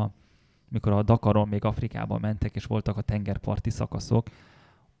 hogy mikor a Dakaron még Afrikában mentek, és voltak a tengerparti szakaszok,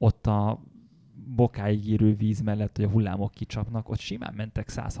 ott a bokáig érő víz mellett, hogy a hullámok kicsapnak, ott simán mentek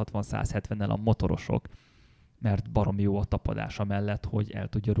 160-170-nel a motorosok, mert baromi jó a tapadása mellett, hogy el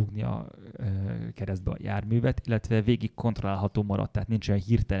tudja rúgni a keresztbe a járművet, illetve végig kontrollálható maradt, tehát nincs olyan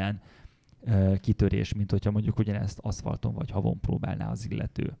hirtelen kitörés, mint hogyha mondjuk ugyanezt aszfalton vagy havon próbálná az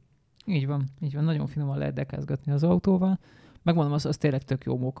illető. Így van, nagyon finoman lehet dekázgatni az autóval. Megmondom, az tényleg tök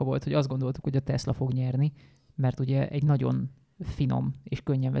jó móka volt, hogy azt gondoltuk, hogy a Tesla fog nyerni, mert ugye egy nagyon finom és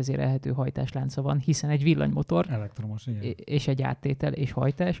könnyen vezérelhető hajtáslánca van, hiszen egy villanymotor, elektromos, igen. És egy áttétel és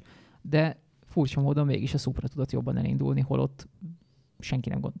hajtás, de furcsa módon mégis a Supra tudott jobban elindulni, holott senki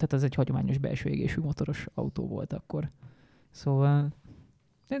nem gondolt. Tehát ez egy hagyományos belső égésű motoros autó volt akkor. Szóval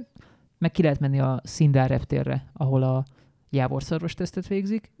meg ki lehet menni a Szindár reptérre, ahol a jávorszarvas tesztet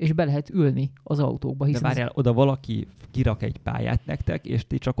végzik, és be lehet ülni az autókba. De várjál, oda valaki kirak egy pályát nektek, és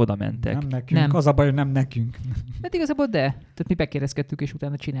ti csak oda mentek. Nem nekünk. Nem. Az a baj, hogy nem nekünk. Hát igazából tehát mi bekérdezkedtük, és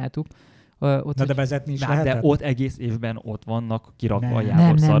utána csináltuk. Ott de vezetni is lehetett? De ott egész évben ott vannak kirakva a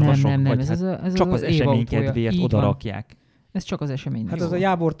jávorszarvasok. Nem. Ez csak az esemény kedvéért oda rakják. Ez csak az esemény. Hát az a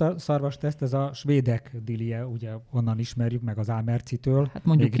jávorszarvas teszt, ez a svédek dilie, ugye onnan ismerjük, meg az Ámercitől. Hát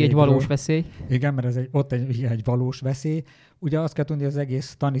mondjuk ki egy valós veszély. Igen, mert ez ott egy valós veszély. Ugye azt kell tudni, hogy az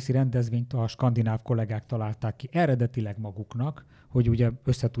egész taniszi rendezvényt a skandináv kollégák találták ki eredetileg maguknak, hogy ugye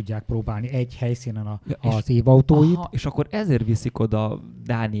össze tudják próbálni egy helyszínen az évautóit. Aha, és akkor ezért viszik oda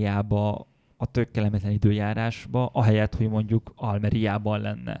Dániába a tök kellemetlen időjárásba, ahelyett, hogy mondjuk Almeriában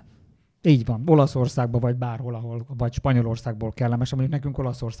lenne. Így van, Olaszországban vagy bárhol, vagy Spanyolországból kellemes, mondjuk nekünk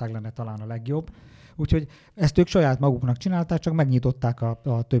Olaszország lenne talán a legjobb. Úgyhogy ezt ők saját maguknak csinálták, csak megnyitották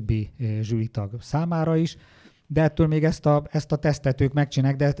a többi zsűritag számára is, de ettől még ezt a tesztet ők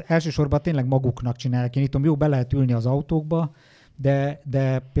megcsinálják, de elsősorban tényleg maguknak csinálják. Én itt tudom, jó, be lehet ülni az autókba,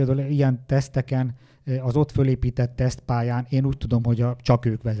 de például ilyen teszteken, az ott fölépített tesztpályán én úgy tudom, hogy csak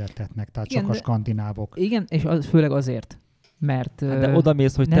ők vezethetnek, tehát igen, csak a skandinávok. Igen, és főleg azért, mert... De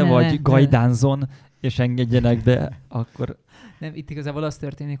odamész, hogy te vagy Gajdánzon, és engedjenek be, akkor... Nem, itt igazából az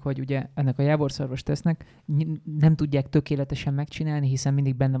történik, hogy ugye ennek a jávorszarvas tesznek nem tudják tökéletesen megcsinálni, hiszen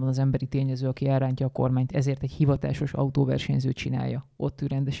mindig benne van az emberi tényező, aki elrántja a kormányt, ezért egy hivatásos autóversenyző csinálja. Ott ül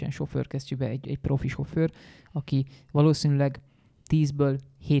rendesen sofőrkesztyűbe egy profi sofőr, aki valószínűleg 10-ből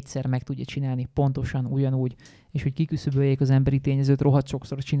 7-szer meg tudja csinálni pontosan ugyanúgy, és hogy kiküszöböljék az emberi tényezőt, rohadt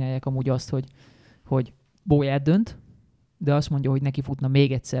sokszor csinálják amúgy azt, hogy bóját dönt, de azt mondja, hogy neki futna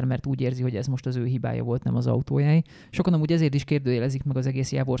még egyszer, mert úgy érzi, hogy ez most az ő hibája volt, nem az autójáé. Sokan amúgy ezért is kérdőjelezik meg az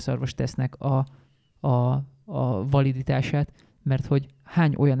egész jávorszarvas tesznek a validitását, mert hogy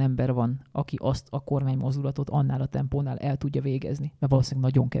hány olyan ember van, aki azt a kormánymozdulatot annál a tempónál el tudja végezni, mert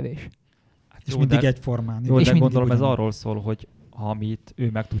valószínűleg nagyon kevés. Hát és mindig egyformán. Jó, de gondolom ez arról szól, hogy amit ő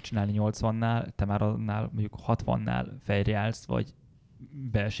meg tud csinálni 80-nál, te már annál mondjuk 60-nál fejre állsz, vagy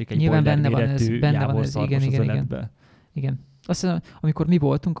beesik egy boiler méretű jávorszarvas az öletbe. Igen. Azt hiszem, amikor mi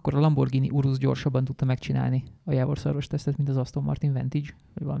voltunk, akkor a Lamborghini Urus gyorsabban tudta megcsinálni a jávorszarvas tesztet, mint az Aston Martin Vantage,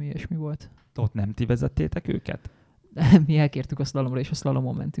 vagy valami ilyesmi volt. Ott nem ti vezettétek őket? Mi elkértük a szlalomra, és a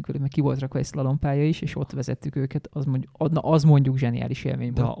szlalomon mentünk velük, mert ki volt rakva egy szlalompálya is, és ott vezettük őket. Az mondjuk zseniális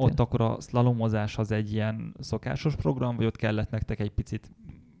élmény volt. De ott akkor a szlalomozás az egy ilyen szokásos program, vagy ott kellett nektek egy picit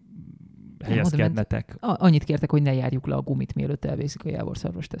helyezkednetek? Annyit kértek, hogy ne járjuk le a gumit, mielőtt elvégzik a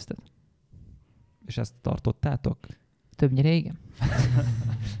jávorszarvas tesztet. És ezt tartottátok? Többnyire igen.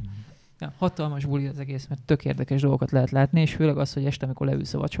 Ja, hatalmas buli az egész, mert tök érdekes dolgokat lehet látni, és főleg az, hogy este, amikor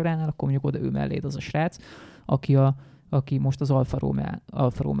leülsz a vacsoránál, akkor mondjuk oda ül melléd az a srác, aki most az Alfa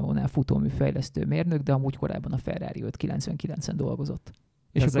Romeo-nál futóműfejlesztő mérnök, de amúgy korábban a Ferrari 599-en dolgozott.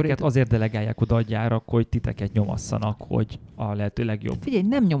 És ezeket azért delegálják oda a gyárak, hogy titeket nyomasszanak, hogy a lehető legjobb. Figyelj,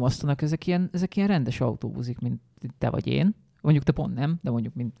 nem nyomasztanak, ezek ilyen rendes autóbuzik, mint te vagy én, mondjuk te pont nem, de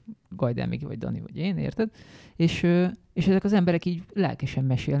mondjuk mint Gajdán Miki, vagy Dani, vagy én, érted? És ezek az emberek így lelkesen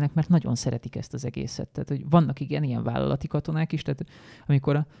mesélnek, mert nagyon szeretik ezt az egészet. Tehát, hogy vannak igen ilyen vállalati katonák is, tehát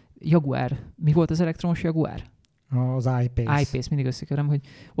amikor a Jaguar, mi volt az elektromos Jaguar? Az iPace. iPace, mindig összekerem, hogy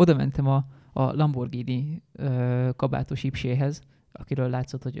oda mentem a Lamborghini kabátos ipséhez, akiről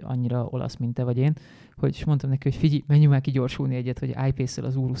látszott, hogy annyira olasz, mint te vagy én, hogy mondtam neki, hogy figyelj, menjünk már ki gyorsulni egyet, hogy iPace-szel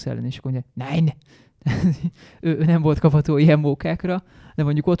az Urus ellen, és akkor mondja, nein! ő nem volt kapható ilyen mókákra, de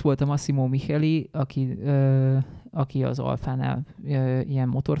mondjuk ott volt a Massimo Micheli, aki az Alfánál ilyen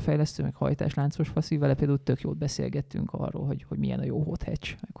motorfejlesztő, meg hajtásláncos faszi, vele például tök jót beszélgettünk arról, hogy milyen a jó hot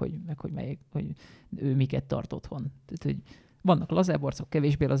hatch, meg hogy ő miket tart otthon. Tehát, hogy vannak lazább arcok,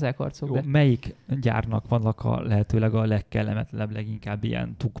 kevésbé lazák arcok. Jó, de... Melyik gyárnak vannak lehetőleg a legkellemetlenebb, leginkább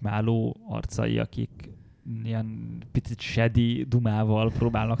ilyen tukmáló arcai, akik ilyen picit shady dumával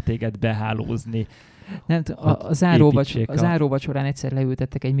próbálnak téged behálózni? Nem, a záróvacsorán egyszer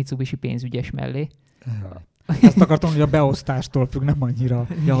leültettek egy Mitsubishi pénzügyes mellé. Ezt akartam, hogy a beosztástól függ, nem annyira.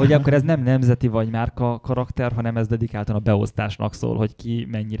 Ja, hogy akkor ez nem nemzeti vagy márka karakter, hanem ez dedikáltan a beosztásnak szól, hogy ki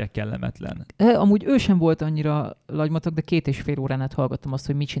mennyire kellemetlen. Amúgy ő sem volt annyira lagymatag, de 2,5 órán át hallgattam azt,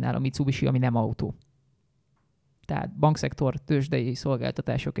 hogy mit csinál a Mitsubishi, ami nem autó. Tehát bankszektor, tőzsdei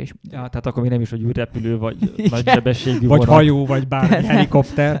szolgáltatások és... Ja, tehát akkor még nem is, hogy űrrepülő, vagy nagy sebességű vagy vonat. hajó, vagy bármi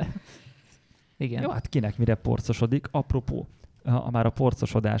helikopter. Igen. Jó, hát kinek mire porcosodik. Apropó, már a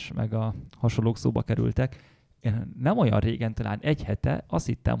porcosodás meg a hasonlók szóba kerültek. Én nem olyan régen, talán egy hete azt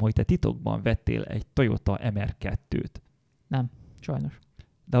hittem, hogy te titokban vettél egy Toyota MR2-t. Nem, sajnos.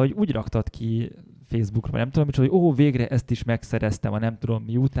 De hogy úgy raktad ki Facebookra, nem tudom, hogy végre ezt is megszereztem, a nem tudom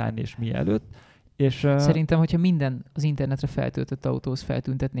mi után és mi előtt. És, szerintem, hogyha minden az internetre feltöltött autóhoz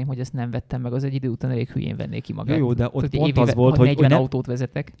feltüntetném, hogy ezt nem vettem meg, az egy idő után elég hülyén vennék ki magát. Jó, de ott tehát pont az volt, hogy 40 nem, autót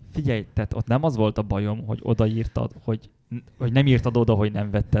vezetek. Figyelj, tehát ott nem az volt a bajom, hogy odaírtad, hogy nem írtad oda, hogy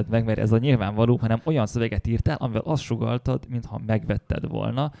nem vetted meg, mert ez a nyilvánvaló, hanem olyan szöveget írtál, amivel azt sugalltad, mintha megvetted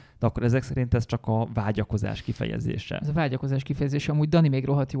volna, de akkor ezek szerint ez csak a vágyakozás kifejezése. Ez a vágyakozás kifejezése, amúgy Dani még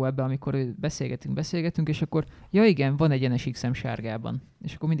rohadt jó ebbe, amikor beszélgetünk, és akkor, ja igen, van egy NSX-em sárgában.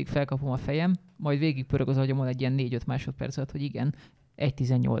 És akkor mindig felkapom a fejem, majd végigpörög az agyamon egy ilyen 4-5 másodperc alatt, hogy igen,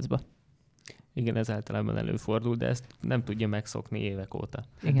 1.18-ba. Igen, ez általában előfordul, de ezt nem tudja megszokni évek óta.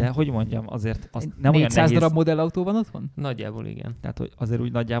 Igen. De hogy mondjam, azért azt nem 400 olyan nehéz... darab modellautó van otthon? Nagyjából igen. Tehát, hogy azért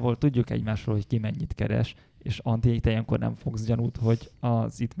úgy nagyjából tudjuk egymásról, hogy ki mennyit keres, és Antti, te ilyenkor nem fogsz gyanút, hogy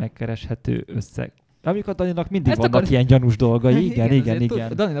az itt megkereshető összeg. Amikor Daninak mindig ezt vannak ilyen gyanús dolgai.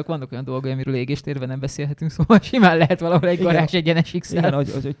 Igen. Daninak vannak olyan dolgai, amiről égéstérben nem beszélhetünk, szóval simán lehet valahol egy garázs egy NSX-el. Igen,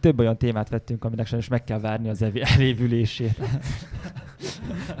 hogy több olyan témát vettünk, aminek sajnos meg kell várni az elévülését.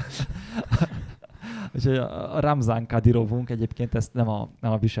 Úgyhogy a Ramzan Kadirovunk egyébként ezt nem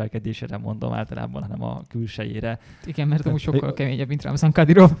a viselkedésére mondom általában, hanem a külsejére. Igen, mert amúgy sokkal keményebb, mint Ramzan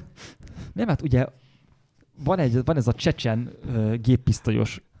Kadirov. Nem, hát ugye van ez a csecsen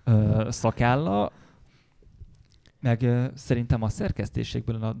géppisztolyos szakálla, meg szerintem a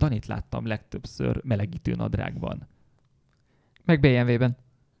szerkesztésségből a Danit láttam legtöbbször melegítő nadrágban. Meg BMW-ben.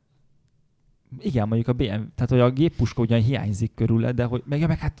 Igen, mondjuk a BMW, tehát hogy a géppuska ugyan hiányzik körül, de hogy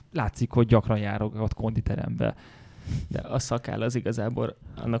meg hát látszik, hogy gyakran járogat konditerembe. De a szakáll az igazából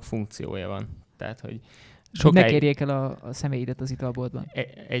annak funkciója van. Tehát, hogy ne kérjék el a személyidet az italboltban.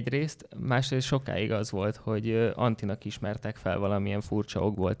 Egyrészt, másrészt sokáig az volt, hogy Antinak ismertek fel valamilyen furcsa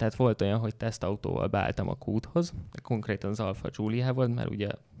okból. Tehát volt olyan, hogy tesztautóval beálltam a kúthoz, konkrétan az Alfa Giuliával, mert ugye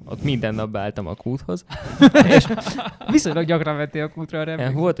ott minden nap beálltam a kúthoz. És viszonylag gyakran vettél a kútra a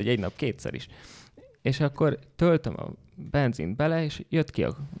reményt. Volt, hogy egy nap kétszer is. És akkor töltöm a benzint bele, és jött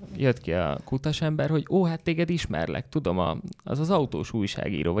ki a kutasember, hogy hát téged ismerlek, tudom, az autós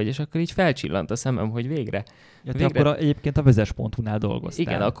újságíró vagy, és akkor így felcsillant a szemem, hogy végre. Ja, akkor egyébként a vezes.hu-nál dolgoztál.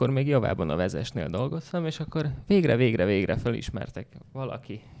 Igen, akkor még javában a Vezesnél dolgoztam, és akkor végre felismertek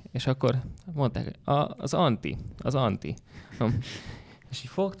valaki. És akkor mondták, az Anti. És így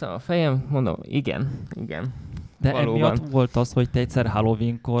fogtam a fejem, mondom, igen. De valóban. Emiatt volt az, hogy te egyszer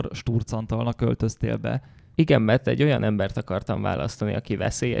Halloweenkor Sturcantalnak költöztél be. Igen, mert egy olyan embert akartam választani, aki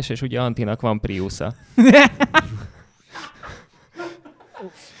veszélyes, és ugye Antinak van Priusa.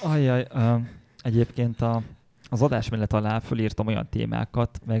 Ajjaj, egyébként az adás mellett alá fölírtam olyan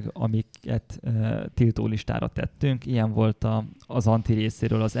témákat, meg amiket tiltó listára tettünk. Ilyen volt az Anti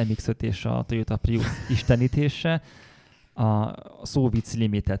részéről az MX-5 és a Toyota Prius istenítése. A szóvic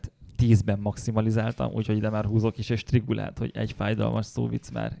limitet 10-ben maximalizáltam, úgyhogy ide már húzok is, és trigulát, hogy egy fájdalmas szóvic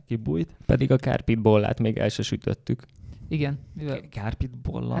már kibújt. Pedig a Kárpit bollát még el se sütöttük. Igen. Kárpit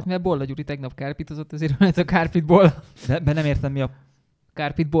bolla? Hát mert Bolla Gyuri tegnap kárpitozott, ezért van ez a Kárpit bolla. De nem értem, mi a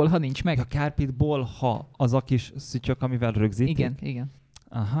Kárpitból, ha nincs meg. A Kárpitból, ha az a kis szütyök, amivel rögzítik? Igen.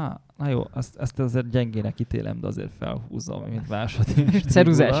 Aha, na jó, ezt azért gyengének ítélem, de azért felhúzom, mint második.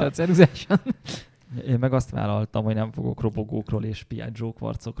 Ceruzásan. Én meg azt vállaltam, hogy nem fogok robogókról és Piaggio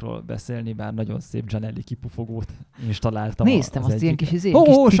kvarcokról beszélni, bár nagyon szép Gianelli kipufogót installáltam. Néztem azt ilyen kis izé.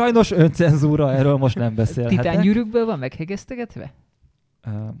 Sajnos öncenzúra, erről most nem beszélhetek. Titángyűrűkből van meghegeztegetve?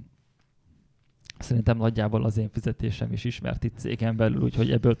 Szerintem nagyjából az én fizetésem is ismert itt cégen belül,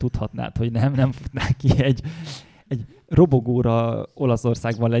 úgyhogy ebből tudhatnád, hogy nem futnál ki egy robogóra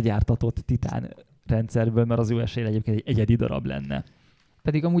Olaszországban legyártatott titán rendszerből, mert az jó esélye egyébként egy egyedi darab lenne.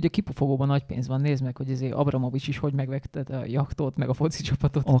 Pedig amúgy a kipufogóban nagy pénz van. Nézd meg, hogy ezért Abramovics is hogy megvette a jachtot, meg a foci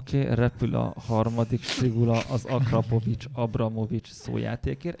csapatot. Oké, repül a harmadik strigula az Akrapovics-Abramovics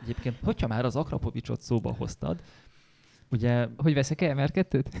szójátékért. Egyébként, hogyha már az Akrapovicsot szóba hoztad, ugye... Hogy veszek el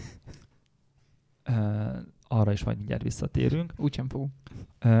MR2-t? Arra is majd mindjárt visszatérünk. Úgysem fogunk.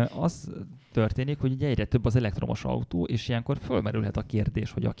 Az történik, hogy ugye egyre több az elektromos autó, és ilyenkor fölmerülhet a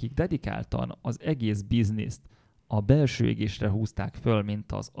kérdés, hogy akik dedikáltan az egész bizniszt a belső égésre húzták föl,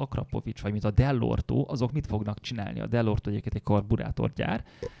 mint az Akrapovics, vagy mint a Dell'Orto, azok mit fognak csinálni? A Dell'Orto egyébként egy karburátorgyár,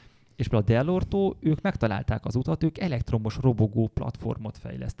 és például a Dell'Orto, ők megtalálták az utat, ők elektromos robogó platformot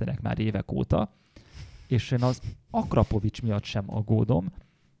fejlesztenek már évek óta, és én az Akrapovics miatt sem aggódom,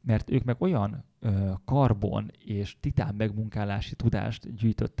 mert ők meg olyan karbon és titán megmunkálási tudást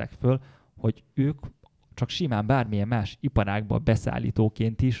gyűjtöttek föl, hogy ők csak simán bármilyen más iparágba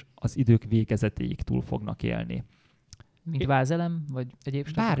beszállítóként is az idők végezetéig túl fognak élni. Mint vázelem, vagy egyéb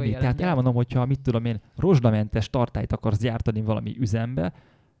bármi, tehát elmondom, hogyha mit tudom én, rozsdamentes tartályt akarsz gyártani valami üzembe,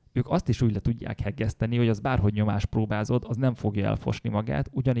 ők azt is úgy le tudják heggeszteni, hogy az bárhogy nyomás próbázod, az nem fogja elfosni magát,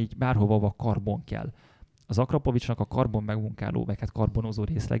 ugyanígy bárhova karbon kell. Az Akrapovicsnak a karbon megmunkáló, meg hát karbonozó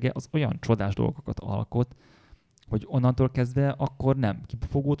részlege az olyan csodás dolgokat alkot, hogy onnantól kezdve akkor nem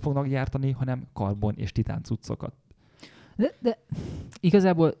kipufogót fognak gyártani, hanem karbon és titán cuccokat. De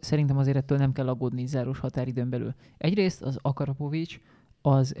igazából szerintem azért ettől nem kell aggódni záros határidőn belül. Egyrészt az Akrapovics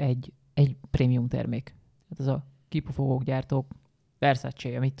az egy prémium termék. Hát az a kipufogók, gyártók,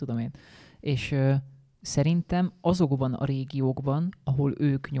 Versace, mit tudom én. És szerintem azokban a ahol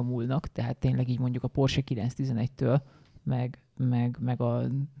ők nyomulnak, tehát tényleg így mondjuk a Porsche 911-től, meg a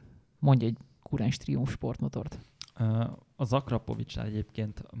mondj egy Kuráncs Triumph sportmotort. Az Akrapovicsnál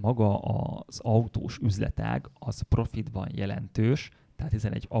egyébként maga az autós üzletág az profitban jelentős, tehát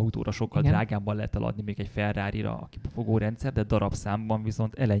hiszen egy autóra sokkal drágábban lehet eladni még egy Ferrari-ra a kipufogó rendszer, de darabszámban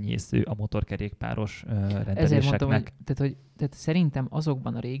viszont elenyésző a motorkerékpáros rendeléseknek. Ezért mondtam, tehát szerintem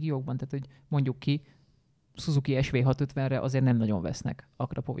azokban a régiókban, tehát hogy mondjuk ki, Suzuki SV650-re azért nem nagyon vesznek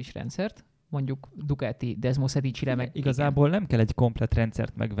Akrapovics rendszert, mondjuk Ducati Desmo Sedicire meg... Igazából nem kell egy komplett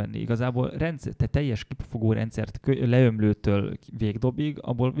rendszert megvenni. Igazából te teljes kipufogó rendszert leömlőtől végdobig,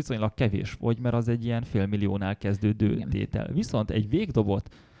 abból viszonylag kevés vagy, mert az egy ilyen félmilliónál kezdődő tétel. Viszont egy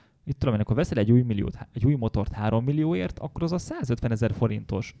végdobot, itt tudom én, akkor veszel egy új motort 3 millióért, akkor az a 150 000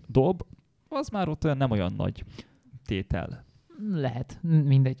 forintos dob, az már ott nem olyan nagy tétel. Lehet,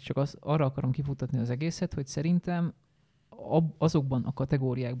 mindegy, csak arra akarom kifutatni az egészet, hogy szerintem azokban a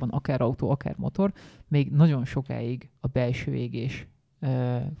kategóriákban, akár autó, akár motor, még nagyon sokáig a belső égés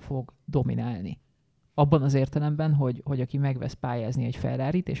fog dominálni. Abban az értelemben, hogy aki megvesz pályázni egy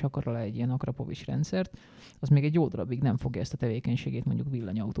Ferrarit, és akar alá egy ilyen Akrapovics rendszert, az még egy jó darabig nem fogja ezt a tevékenységét mondjuk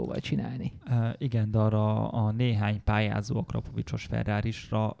villanyautóval csinálni. Igen, de arra a néhány pályázó Akrapovicsos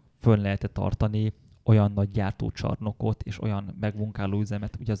Ferrarisra fönn lehetett tartani olyan nagy gyártócsarnokot és olyan megmunkáló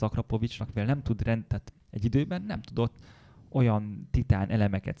üzemet, ugye az Akrapovicsnak, mivel nem tud tehát egy időben nem tudott olyan titán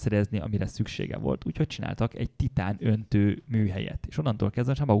elemeket szerezni, amire szüksége volt, úgyhogy csináltak egy titán öntő műhelyet. És onnantól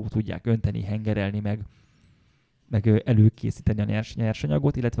kezdve sem maguk tudják önteni, hengerelni, meg előkészíteni a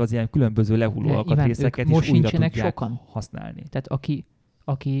nyersanyagot, illetve az ilyen különböző lehulló alkatrészeket is újra tudják sokan használni. Tehát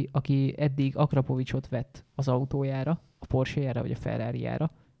aki eddig Akrapovicsot vett az autójára, a Porsche-jára vagy a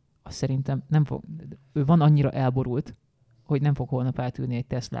Ferrari-jára, azt szerintem nem fog, ő van annyira elborult, hogy nem fog holnap átülni egy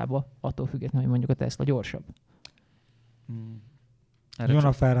Teslába, attól függetlenül, hogy mondjuk a Tesla gyorsabb. Jön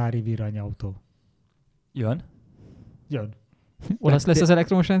a Ferrari villanyautó. Jön? Olasz lesz az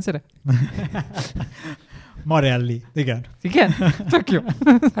elektromos rendszere? Marelli, igen. Igen? Tök jó.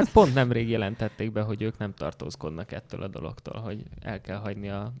 Hát pont nemrég jelentették be, hogy ők nem tartózkodnak ettől a dologtól, hogy el kell hagyni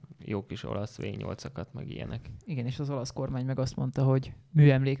a jó kis olasz V8-akat, meg ilyenek. Igen, és az olasz kormány meg azt mondta, hogy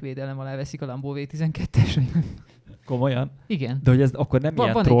műemlékvédelem alá veszik a Lambo V12-es. Komolyan? Igen. De hogy ez akkor nem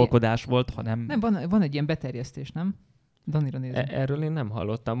ilyen trollkodás volt, hanem... Nem, van egy ilyen beterjesztés, nem? Danira nézem. Erről én nem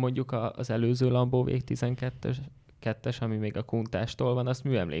hallottam. Mondjuk az előző Lambo V12-es 2-es, ami még a Kuntástól van, azt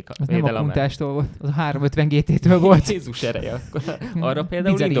műemlék. Az nem a Kuntástól volt, az a 350 GT-től volt. Jézus ereje, akkor arra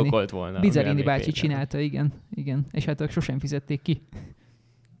például indokolt volna. Bizzarini bácsi csinálta, igen. És hát sosem fizették ki.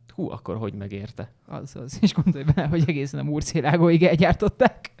 Hú, akkor hogy megérte? Az. És gondolj bele, hogy egészen a Murciélágóig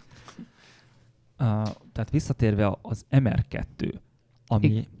elgyártották. Tehát visszatérve az MR2,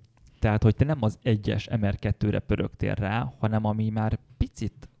 ami, tehát hogy te nem az 1-es MR2-re pörögtél rá, hanem ami már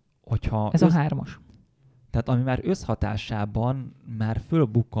picit, hogyha... Ez a 3-as. Tehát ami már összhatásában már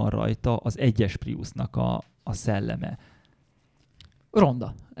fölbukkan rajta az 1-es Priusnak a szelleme.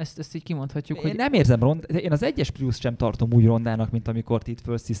 Ronda. Ezt így kimondhatjuk, Én hogy... nem érzem ronda. Én az 1-es Prius sem tartom úgy rondának, mint amikor ti itt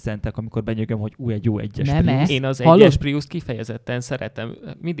fölsziszentek, amikor benyögöm, hogy egy jó 1-es Prius. Én az 1-es Priust kifejezetten szeretem.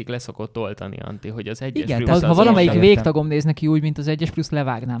 Mindig leszokott oltani, Antti, hogy az 1-es igen, Prius... Ha valamelyik végtagom néz neki úgy, mint az 1-es Prius,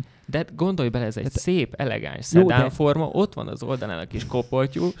 levágnám. De gondolj bele, ez egy szép, elegáns szedánforma, ott van az oldalán a kis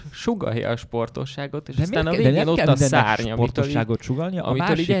kopoltyú, sugalja a sportosságot, és aztán a végén ott a szárny,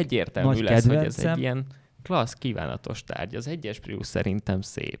 amitől így egyértelmű lesz, hogy ez egy ilyen klassz, kívánatos tárgy. Az 1-es Prius szerintem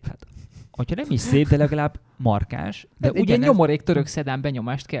szép. Hát, hogyha nem is szép, de legalább markáns. De egy ilyen nyomorék török szedán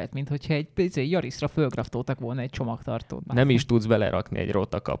benyomást kelt, mint hogyha egy Yarisra fölgraftoltak volna egy csomagtartót. Nem is tudsz belerakni egy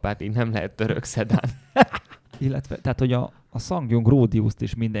rotakapát, így nem lehet török szedán. Illetve, tehát, hogy a Sangyong Rodiust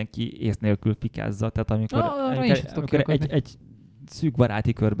is mindenki ész nélkül pikázza, tehát amikor egy szűk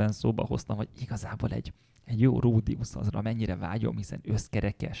baráti körben szóba hoztam, hogy igazából egy jó Rodius azra mennyire vágyom, hiszen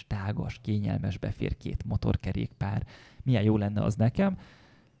összkerekes, tágas, kényelmes, befér 2 motorkerékpár, milyen jó lenne az nekem,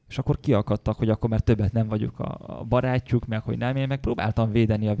 és akkor kiakadtak, hogy akkor már többet nem vagyok a barátjuk, meg hogy nem, én meg próbáltam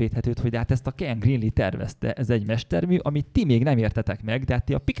védeni a védhetőt, hogy de hát ezt a Ken Greenlee tervezte, ez egy mestermű, amit ti még nem értetek meg, de hát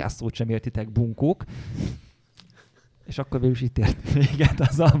ti a Picasso-t sem értitek, bunkók, és akkor végül is itt ért véget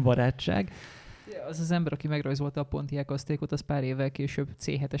az a barátság. Az ember, aki megrajzolta a Pontiac Aztékot, az pár évvel később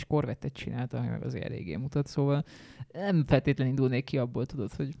C7-es Corvette-et csinálta, ami meg azért eléggé mutat, szóval nem feltétlenül indulnék ki abból,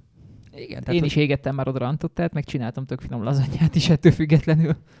 tudod, hogy igen, én is égettem már oda rantottát, meg csináltam tök finom lazanyát is ettől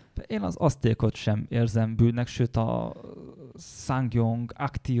függetlenül. Én az Aztékot sem érzem bűnnek, sőt a Sangyong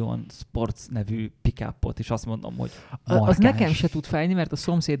Action Sports nevű pick-upot is azt mondom, hogy markáns. Az nekem se tud fájni, mert a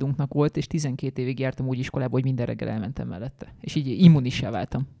szomszédunknak volt, és 12 évig jártam úgy iskolába, hogy minden reggel elmentem mellette. És így immunissá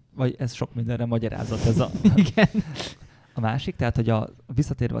váltam. Vagy ez sok mindenre magyarázat ez a... Igen. A másik, tehát, hogy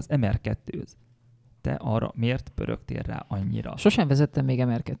visszatérve az MR2-höz, te arra miért pörögtél rá annyira? Sosem vezettem még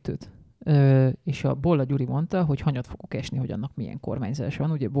MR2-t. És a Bolla Gyuri mondta, hogy hanyat fogok esni, hogy annak milyen kormányzása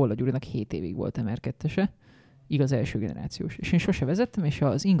van. Ugye Bolla Gyurinak 7 évig volt MR2-ese, igaz, első generációs. És én sose vezettem, és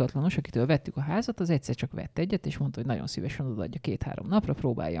az ingatlanos, akitől vettük a házat, az egyszer csak vett egyet, és mondta, hogy nagyon szívesen odaadja 2-3 napra,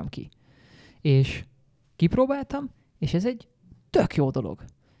 próbáljam ki. És kipróbáltam, és ez egy tök jó dolog.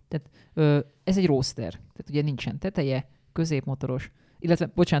 Tehát ez egy roadster. Tehát ugye nincsen teteje, középmotoros,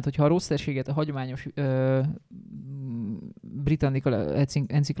 illetve, bocsánat, hogyha a roadsterséget a hagyományos britannica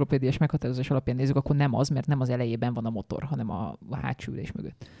enciklopédiás meghatározás alapján nézzük, akkor nem az, mert nem az elejében van a motor, hanem a hátsó ülés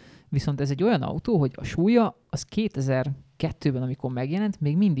mögött. Viszont ez egy olyan autó, hogy a súlya az 2002-ben, amikor megjelent,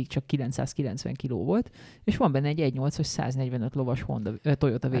 még mindig csak 990 kg volt, és van benne egy 1.8-as 145 lovas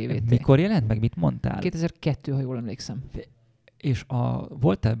Toyota VVT. Mikor jelent meg? Mit mondtál? 2002, ha jól emlékszem. És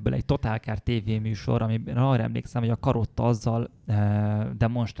volt ebből egy Total Car tévéműsor, amiben arra emlékszem, hogy a Karotta azzal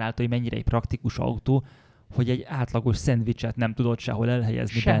demonstrálta, hogy mennyire egy praktikus autó, hogy egy átlagos szendvicset nem tudott sehol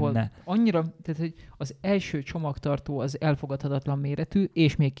elhelyezni sehol. Benne. Annyira, tehát hogy az első csomagtartó az elfogadhatatlan méretű,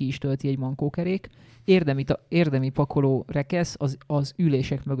 és még ki is tölti egy mankókerék. Érdemi pakoló rekesz az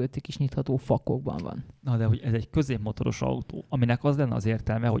ülések mögötti kis nyitható fakokban van. Na de hogy ez egy középmotoros autó, aminek az lenne az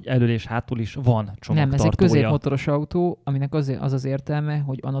értelme, hogy elől és hátul is van csomagtartója. Nem, ez egy középmotoros autó, aminek az értelme,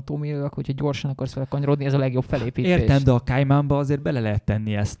 hogy anatómiailag, hogyha gyorsan akarsz vele kanyarodni, ez a legjobb felépítés. Értem, de a Caymanba azért bele lehet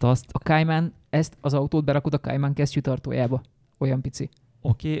tenni ezt-azt. A Cayman, ezt az autót berakod a Cayman kesztyűtartójába. Olyan pici.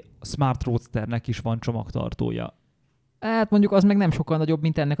 Oké, Smart Roadsternek is van csomagtartója. Hát mondjuk az meg nem sokkal nagyobb,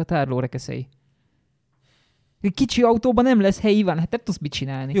 mint ennek a tárlórekeszei. Kicsi autóban nem lesz hely, Iván, hát nem tudsz mit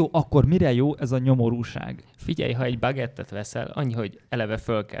csinálni. Jó, akkor mire jó ez a nyomorúság? Figyelj, ha egy bagettet veszel, annyi, hogy eleve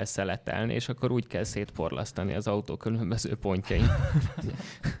föl kell szeletelni, és akkor úgy kell szétporlasztani az autó különböző pontjain.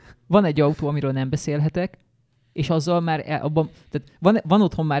 Van egy autó, amiről nem beszélhetek, és azzal már tehát van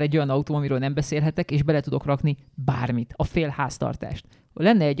otthon már egy olyan autó, amiről nem beszélhetek, és bele tudok rakni bármit, a fél háztartást.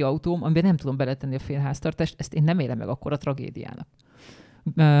 Lenne egy autóm, amiben nem tudom beletenni a fél háztartást, ezt én nem élem meg akkor a tragédiának.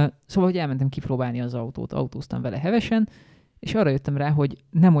 Szóval, hogy elmentem kipróbálni az autót, autóztam vele hevesen, és arra jöttem rá, hogy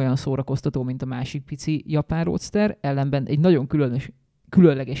nem olyan szórakoztató, mint a másik pici japán roadster, ellenben egy nagyon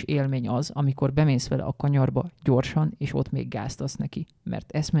különleges élmény az, amikor bemész vele a kanyarba gyorsan, és ott még gázt adsz neki,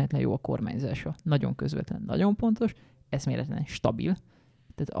 mert eszméletlen jó a kormányzása. Nagyon közvetlen, nagyon pontos, eszméletlen stabil.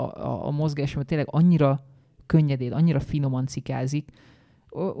 Tehát a mozgás, mert tényleg annyira könnyedén, annyira finoman cikázik,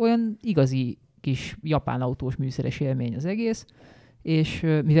 olyan igazi kis japán autós műszeres élmény az egész, és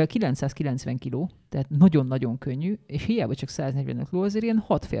mivel 990 kg, tehát nagyon-nagyon könnyű, és hiába csak 145 ló, azért ilyen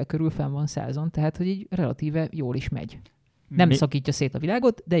 6 fél körül fenn van 100-on, tehát hogy így relatíve jól is megy. Nem szakítja szét a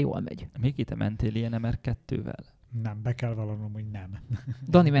világot, de jól megy. Miki, te mentél ilyen MR2-vel? Nem, be kell vallanom, hogy nem.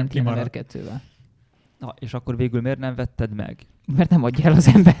 Dani ment ilyen MR2-vel. Na, és akkor végül miért nem vetted meg? Mert nem adja el az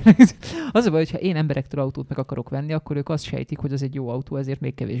ember. Az a baj, hogyha én emberektől autót meg akarok venni, akkor ők azt sejtik, hogy az egy jó autó, ezért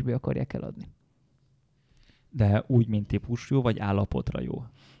még kevésbé akarják eladni. De úgy, mint típus jó, vagy állapotra jó?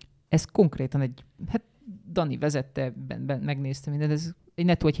 Ez konkrétan Dani vezette, megnézte mindent, ez egy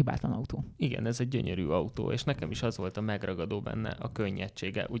nettó egy hibátlan autó. Igen, ez egy gyönyörű autó, és nekem is az volt a megragadó benne, a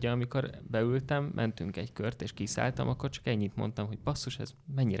könnyedsége. Ugye amikor beültem, mentünk egy kört, és kiszálltam, akkor csak ennyit mondtam, hogy basszus, ez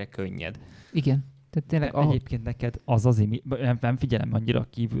mennyire könnyed. Igen. Tehát tényleg, egyébként neked az nem figyelem annyira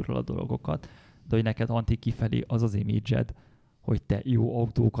kívülről a dolgokat, de hogy neked Antti kifelé az imidzsed, hogy te jó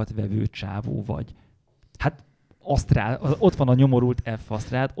autókat vevő csávó vagy. Hát ott van a nyomorult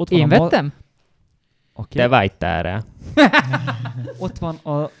F-Asztrád. Én vettem? Okay. Te vágytál rá.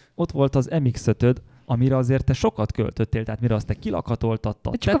 Ott volt az MX-5-öd, amire azért te sokat költöttél, tehát mire azt te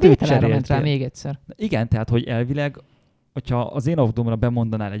kilakatoltattad. Csak a vételára ment rá még egyszer. Igen, tehát hogy elvileg, hogyha az én autómra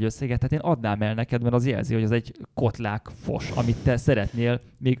bemondanál egy összeget, tehát én adnám el neked, mert az jelzi, hogy az egy kotlák fos, amit te szeretnél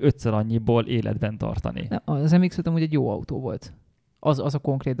még 5-szer annyiból életben tartani. Az MX-5 amúgy egy jó autó volt. Az a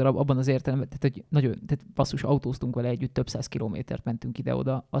konkrét darab, abban az értelemben, tehát basszus, autóztunk vele együtt, több 100 kilométert mentünk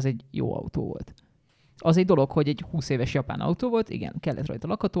ide-oda, az egy jó autó volt. Az egy dolog, hogy egy 20 éves japán autó volt, igen, kellett rajta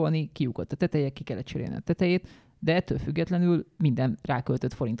lakatolni, kiugodt a teteje, ki kellett cserélni a tetejét, de ettől függetlenül minden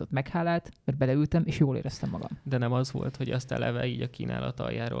ráköltött forintot meghálált, mert beleültem, és jól éreztem magam. De nem az volt, hogy azt eleve így a kínálat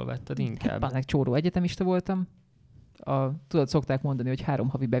aljáról vetted inkább? Hát, csóró egyetemista voltam. Tudod, szokták mondani, hogy 3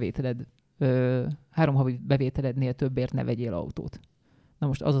 havi bevételednél többért ne vegyél autót. Na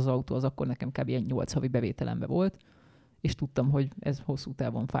most az autó az akkor nekem kb. 8 havi bevételembe volt, és tudtam, hogy ez hosszú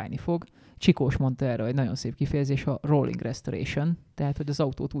távon fájni fog. Csikós mondta erre egy nagyon szép kifejezés, a rolling restoration, tehát hogy az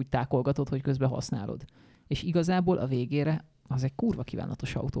autót úgy tákolgatod, hogy közben használod. És igazából a végére az egy kurva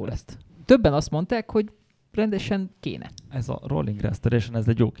kívánatos autó lett. Többen azt mondták, hogy rendesen kéne. Ez a rolling restoration, ez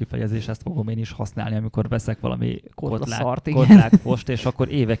egy jó kifejezés, ezt fogom én is használni, amikor veszek valami kotlákfost, és akkor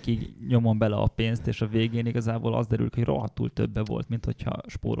évekig nyomom bele a pénzt, és a végén igazából az derül, hogy rohadtul többe volt, mint hogyha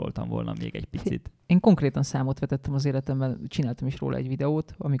spóroltam volna még egy picit. Én konkrétan számot vetettem az életemben, csináltam is róla egy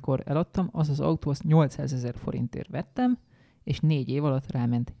videót, amikor eladtam, az autó, azt 800 000 forintért vettem, és 4 év alatt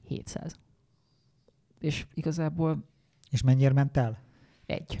ráment 700. És igazából... És mennyire ment el?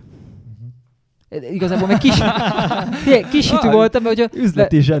 1. Igazából meg kis hitű voltam, mert hogyha...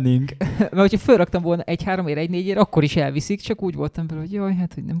 Üzleti zsenink. Mert hogyha felraktam volna 1-3-ért, 1-4-ért, akkor is elviszik, csak úgy voltam belőle, hogy jaj,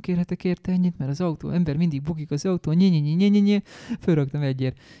 hát hogy nem kérhetek érte ennyit, mert az autó, ember mindig bukik az autó, felraktam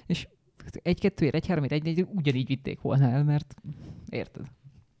 1-ért. És 1-2-ért, 1-3-ért, 1-4-ért ugyanígy vitték volna el, mert érted.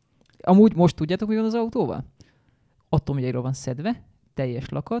 Amúgy most tudjátok, mi van az autóval? Atomjairól van szedve, teljes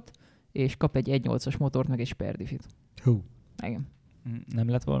lakat, és kap egy 1.8-as motort, meg egy sperdifit. Hú. Igen. Nem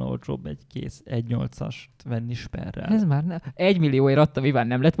lett volna olcsóbb egy kész 1.8-ast venni sperrel? Ez már nem. 1 millióért adtam, Iván,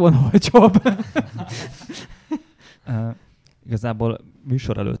 nem lett volna olcsóbb. Igazából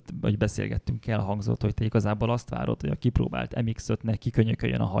műsor előtt, vagy beszélgettünk, elhangzott, hogy te igazából azt várod, hogy a kipróbált MX-5-nek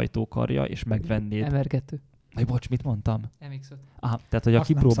kikönyököljön a hajtókarja, és megvennéd... MR2. Bocs, mit mondtam? MX-5. Tehát, hogy a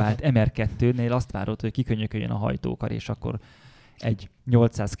kipróbált MR2-nél azt várod, hogy kikönyököljön a hajtókar, és akkor egy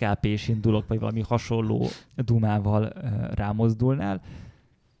 800 kp-s indulok, vagy valami hasonló dumával rámozdulnál.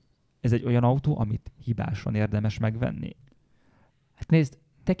 Ez egy olyan autó, amit hibásan érdemes megvenni? Hát nézd,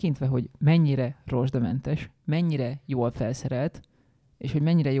 tekintve, hogy mennyire rozsdamentes, mennyire jól felszerelt, és hogy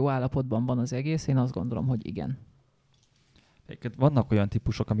mennyire jó állapotban van az egész, én azt gondolom, hogy igen. Vannak olyan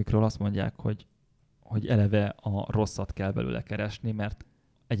típusok, amikről azt mondják, hogy eleve a rosszat kell belőle keresni, mert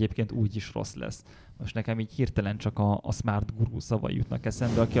egyébként úgy is rossz lesz. Most nekem így hirtelen csak a Smart Guru szavai jutnak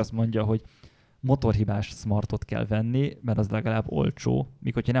eszembe, aki azt mondja, hogy motorhibás Smartot kell venni, mert az legalább olcsó,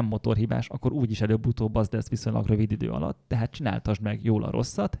 míg hogyha nem motorhibás, akkor úgyis előbb-utóbb az lesz viszonylag rövid idő alatt, tehát csináltasd meg jól a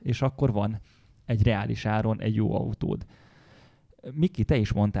rosszat, és akkor van egy reális áron egy jó autód. Miki, te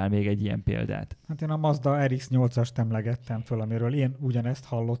is mondtál még egy ilyen példát. Hát én a Mazda RX-8-ast emlegettem föl, amiről én ugyanezt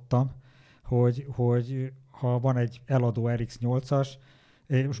hallottam, hogy ha van egy eladó RX-8-as,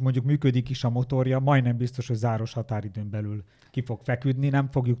 és mondjuk működik is a motorja, majdnem biztos, hogy záros határidőn belül ki fog feküdni, nem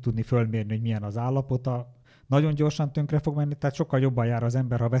fogjuk tudni fölmérni, hogy milyen az állapota, nagyon gyorsan tönkre fog menni, tehát sokkal jobban jár az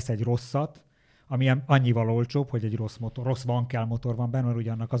ember, ha vesz egy rosszat, ami annyival olcsóbb, hogy egy rossz Wankel motor van benne, mert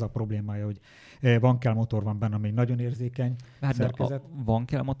ugye annak az a problémája, hogy Wankel motor van benne, ami nagyon érzékeny szerkezet. A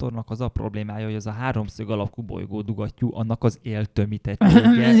Wankel motornak az a problémája, hogy az a háromszög alakú bolygó dugattyú, annak az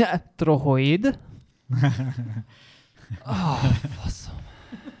éltömítettsége. Trohoid. Faszom.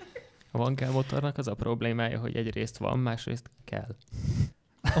 A Wankel motornak az a problémája, hogy egyrészt van, másrészt kell.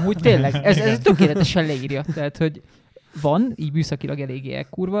 Amúgy tényleg, ez tökéletesen leírja. Tehát, hogy van, így műszakilag eléggé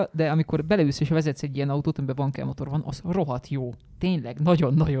elkurva, de amikor beleülsz és vezetsz egy ilyen autót, amiben Wankel motor van, az rohadt jó. Tényleg,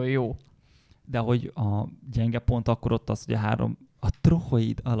 nagyon-nagyon jó. De hogy a gyenge pont akkor ott az, hogy a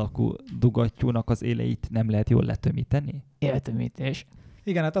trohoid alakú dugattyúnak az éleit nem lehet jól letömíteni? Éltömítés.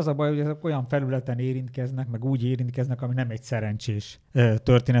 Igen, hát az a baj, hogy ezek olyan felületen érintkeznek, meg úgy érintkeznek, ami nem egy szerencsés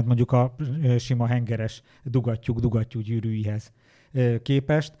történet, mondjuk a sima hengeres dugattyúgyűrűihez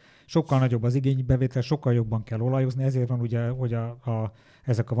képest. Sokkal nagyobb az igénybevétel, sokkal jobban kell olajozni, ezért van ugye, hogy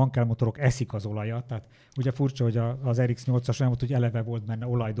ezek a Wankel motorok eszik az olajat. Tehát ugye furcsa, hogy az RX-8-as olyan volt, hogy eleve volt benne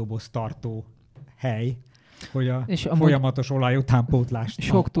olajdoboz tartó hely, hogy a folyamatos olaj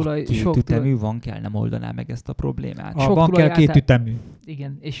utánpótlást. Kétütemű Wankel nem oldaná meg ezt a problémát. A Wankel kétütemű.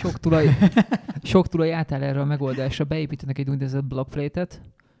 Igen, és sok tulaj átáll erre a megoldásra. Beépítenek egy úgynevezett blockplate-et,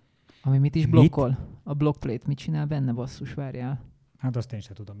 ami mit is blokkol? A blockplate mit csinál benne, basszus, várjál? Hát azt én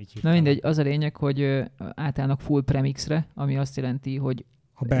sem tudom, mit hívtam. Na mindegy, az a lényeg, hogy átállnak full premixre, ami azt jelenti, hogy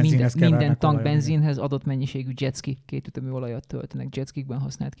minden tank benzinhez adott mennyiségű jetski kétütemű olajat töltenek. Jetskikben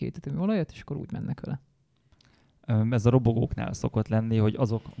használt kétütemű olajat, és akkor úgy mennek vele. Ez a robogóknál szokott lenni, hogy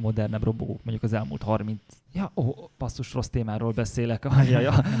azok modernebb robogók, mondjuk az elmúlt 30... basszus, rossz témáról beszélek.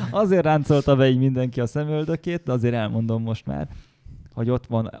 Azért ráncolta be így mindenki a szemöldökét, de azért elmondom most már, hogy ott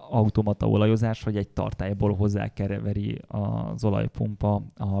van automata olajozás, hogy egy tartályból hozzákereveri az olajpumpa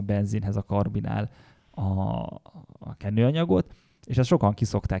a benzinhez, a karbinál a kenőanyagot, és ezt sokan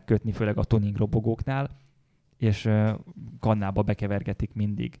kiszokták kötni, főleg a tuning robogóknál, és kannába bekevergetik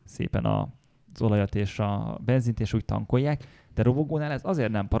mindig szépen az olajat és a benzint, és úgy tankolják, de robogónál ez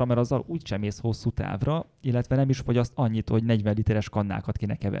azért nem para, mert azzal úgy sem mész hosszú távra, illetve nem is fogyaszt annyit, hogy 40 literes kannákat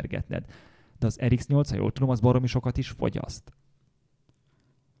kéne kevergetned. De az RX-8, ha jól tudom, az baromi sokat is fogyaszt.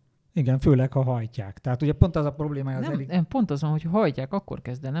 Igen, főleg, ha hajtják. Tehát ugye pont az a problémája pont az van, hogy hajtják, akkor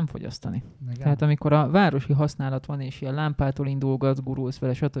kezd el nem fogyasztani. Igen. Tehát amikor a városi használat van, és ilyen lámpától indulgatsz, gurulsz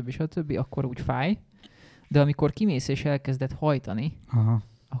vele, stb., akkor úgy fáj. De amikor kimész és elkezded hajtani,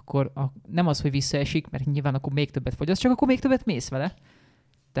 akkor nem az, hogy visszaesik, mert nyilván akkor még többet fogyaszt, csak akkor még többet mész vele.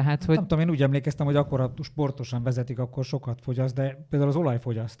 Tehát, hogy... Nem tudom, én úgy emlékeztem, hogy akkor sportosan vezetik, akkor sokat fogyaszt, de például az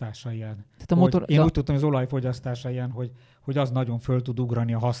olajfogyasztása ilyen. Én úgy tudtam, hogy az olajfogyasztása ilyen, hogy az nagyon föl tud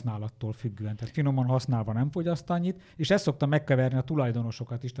ugrani a használattól függően. Tehát finoman használva nem fogyaszt annyit, és ezt szoktam megkeverni a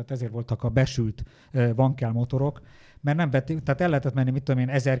tulajdonosokat is, tehát ezért voltak a besült Wankel motorok, mert nem vették, tehát el lehetett menni, mit tudom én,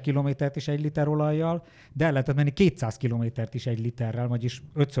 1000 kilométert is 1 liter olajjal, de el lehetett menni 200 kilométert is 1 literrel, vagyis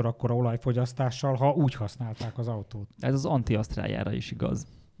 5-ször akkora olajfogyasztással, ha úgy használták az autót. Ez az anti-asztrájára is igaz.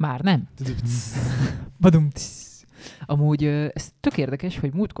 Már nem. Amúgy ez tök érdekes,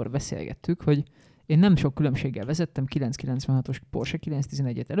 hogy múltkor beszélgettük, hogy én nem sok különbséggel vezettem 996-os Porsche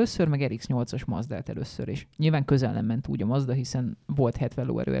 911-et először, meg RX-8-as Mazdát először is. Nyilván közel nem ment úgy a Mazda, hiszen volt 70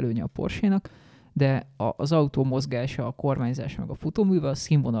 lóerő előnye a Porsche-nak, de az autó mozgása, a kormányzása, meg a futóműve a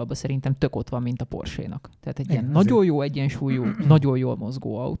színvonalban szerintem tök ott van, mint a Porsche-nak. Tehát egy ilyen nagyon jó egyensúlyú, nagyon jól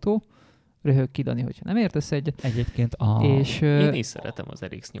mozgó autó. Röhög ki, Dani, hogyha nem értesz egyet. Egyébként én is szeretem az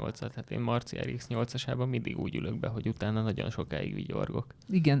RX-8-at. Hát én Marci RX-8-asában mindig úgy ülök be, hogy utána nagyon sokáig vigyorgok.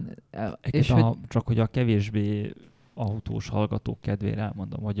 Igen. És csak hogy a kevésbé autós hallgatók kedvére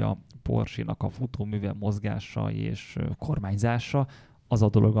elmondom, hogy a Porsche-nak a futóműve mozgása és kormányzása az a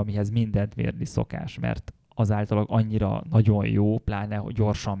dolog, amihez mindent mérni szokás, mert azáltal annyira nagyon jó, pláne hogy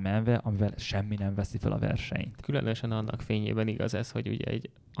gyorsan menve, amivel semmi nem veszi fel a versenyt. Különösen annak fényében igaz ez, hogy ugye egy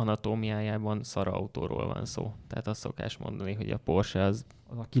anatómiájában szara autóról van szó. Tehát azt szokás mondani, hogy a Porsche az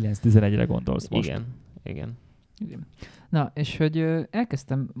a 911-re gondolsz most. Igen. Na, és hogy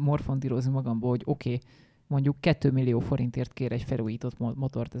elkezdtem morfondírozni magamból, hogy oké, mondjuk 2 millió forintért kér egy felújított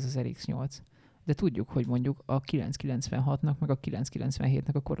motort ez az RX-8. De tudjuk, hogy mondjuk a 996-nak, meg a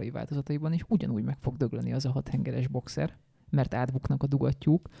 997-nek a korai változataiban is ugyanúgy meg fog dögleni az a 6 hengeres boxer, mert átbuknak a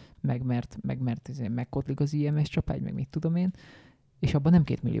dugattyúk, meg mert megkotlik az IMS csapágy, meg mit tudom én, és abban nem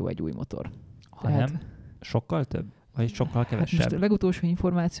 2 millió egy új motor. Hanem sokkal több? Vagy sokkal kevesebb? Hát most a legutolsó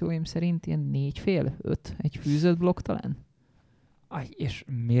információim szerint ilyen 4,5-5 egy fűzött blokk talán. És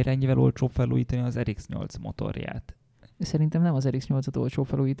miért ennyivel olcsóbb felújítani az RX-8 motorját? Szerintem nem az RX-8-at olcsó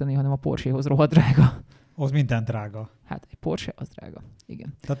felújítani, hanem a Porsche-hoz rohadt drága. Az minden drága. Hát egy Porsche az drága,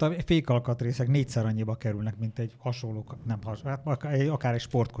 igen. Tehát a fékalkatrészek 4-szer annyiba kerülnek, mint egy hasonló, akár egy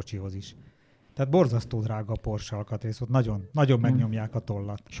sportkocsihoz is. Tehát borzasztó drága a Porsche alkatrész, ott nagyon megnyomják a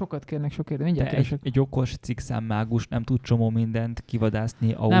tollat. Sokat kérnek, mindjárt egy okos cikszám-mágus nem tud csomó mindent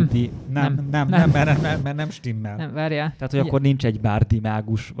kivadászni, Audi. Nem, mert nem stimmel. Nem, várjál. Tehát, hogy akkor nincs egy bárdi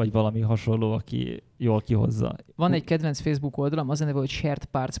mágus, vagy valami hasonló, aki jól kihozza. Van egy kedvenc Facebook oldalam, az a neve, hogy Shared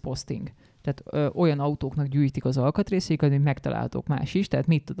Parts Posting. Tehát olyan autóknak gyűjtik az alkatrészeiket, amit megtalálhatók más is. Tehát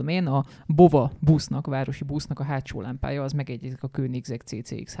mit tudom én, a Bova busznak, a városi busznak a hátsó lámpája, az megegyezik a Koenigsegg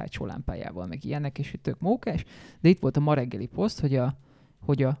CCX hátsó lámpájával, meg ilyenek, és tök mókás. De itt volt a ma reggeli poszt,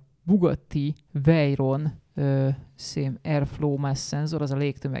 hogy a Bugatti Veyron Same Airflow Mass Sensor, az a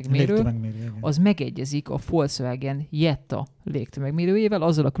légtömegmérő, az megegyezik a Volkswagen Jetta légtömegmérőjével,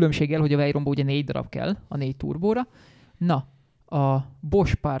 azzal a különbséggel, hogy a Veyronban ugye 4 darab kell, a 4 turbóra. Na, a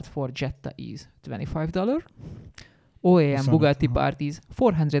Bosch part for Jetta is $25, OEM Bugatti part is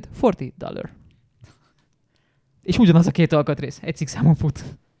 $440. És ugyanaz a 2 alkatrész, egy cikkszámon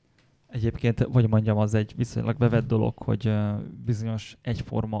fut. Egyébként, vagy mondjam, az egy viszonylag bevett dolog, hogy bizonyos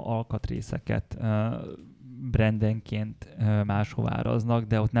egyforma alkatrészeket brandenként máshova áraznak,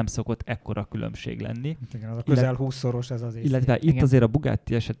 de ott nem szokott ekkora különbség lenni. Igen, az a közel 20-szoros ez az ész. Illetve itt azért a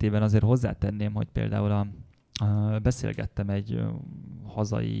Bugatti esetében azért hozzátenném, hogy például beszélgettem egy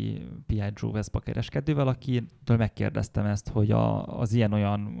hazai Piaggio Vespa kereskedővel, akitől megkérdeztem ezt, hogy az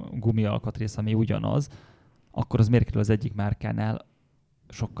ilyen-olyan gumialkatrész, ami ugyanaz, akkor az miért kerül az egyik márkánál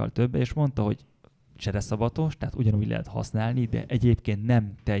sokkal több, és mondta, hogy csereszavatos, tehát ugyanúgy lehet használni, de egyébként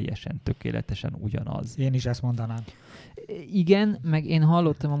nem teljesen tökéletesen ugyanaz. Én is ezt mondanám. Igen, meg én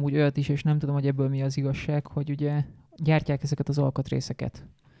hallottam amúgy olyat is, és nem tudom, hogy ebből mi az igazság, hogy ugye gyártják ezeket az alkatrészeket.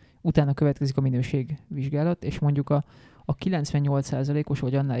 Utána következik a minőségvizsgálat, és mondjuk a 98%-os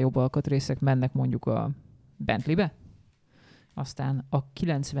vagy annál jobb alkatrészek mennek mondjuk a Bentleybe, aztán a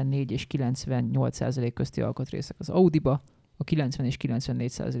 94 és 98% közti alkatrészek az Audiba, a 90 és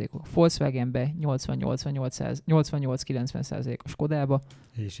 94% a Volkswagenbe, 88-90% a Skodába.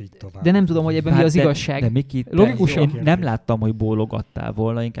 És így tovább. De nem tudom, hogy ebben mi az igazság. De Miki, logikusan én nem láttam, hogy bólogattál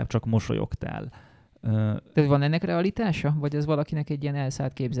volna, inkább csak mosolyogtál. Tehát van ennek realitása? Vagy ez valakinek egy ilyen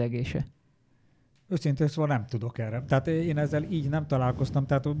elszállt képzelgése? Őszintén szóval nem tudok erre. Tehát én ezzel így nem találkoztam.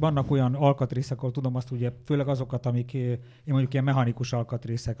 Tehát vannak olyan alkatrészek, ahol tudom azt, ugye, főleg azokat, amik én mondjuk ilyen mechanikus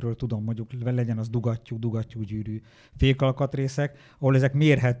alkatrészekről tudom, mondjuk legyen az dugattyú gyűrű fékalkatrészek, ahol ezek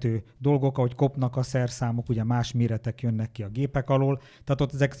mérhető dolgok, ahogy kopnak a szerszámok, ugye más méretek jönnek ki a gépek alól. Tehát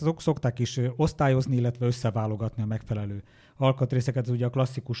ott ezek szokták is osztályozni, illetve összeválogatni a megfelelő alkatrészeket. Ez ugye a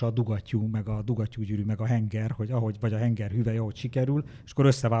klasszikus a dugattyú, meg a dugattyúgyűrű, meg a henger, hogy ahogy, vagy a henger hüvely, ahogy sikerül, és akkor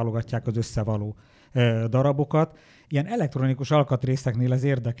összeválogatják az összevaló darabokat. Ilyen elektronikus alkatrészeknél ez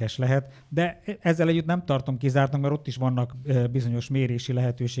érdekes lehet, de ezzel együtt nem tartom kizártnak, mert ott is vannak bizonyos mérési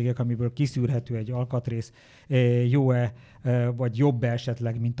lehetőségek, amiből kiszűrhető egy alkatrész jó-e, vagy jobb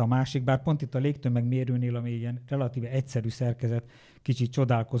esetleg, mint a másik. Bár pont itt a légtömegmérőnél, ami ilyen relatíve egyszerű szerkezet, kicsit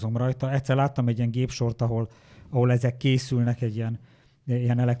csodálkozom rajta. Egyszer láttam egy ilyen gépsort, ahol ezek készülnek, egy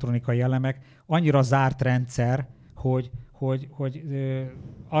ilyen elektronikai elemek. Annyira zárt rendszer, hogy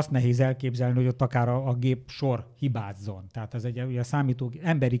azt nehéz elképzelni, hogy ott akár a gép sor hibázzon. Tehát ez ugye a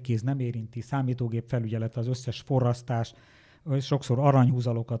emberi kéz nem érinti, számítógép felügyelet, az összes forrasztás, sokszor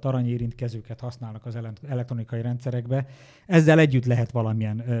aranyhúzalokat, aranyérintkezőket használnak az elektronikai rendszerekbe. Ezzel együtt lehet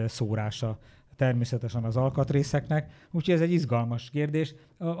valamilyen szórása természetesen az alkatrészeknek. Úgyhogy ez egy izgalmas kérdés.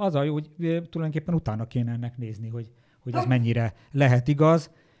 Az a jó, hogy tulajdonképpen utána kéne ennek nézni, hogy ez mennyire lehet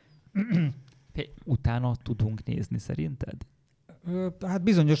igaz. Utána tudunk nézni szerinted? Hát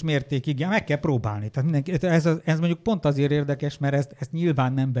bizonyos mértékig, igen, meg kell próbálni. Tehát ez mondjuk pont azért érdekes, mert ezt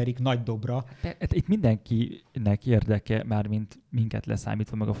nyilván nem verik nagy dobra. Itt mindenkinek érdeke, mármint minket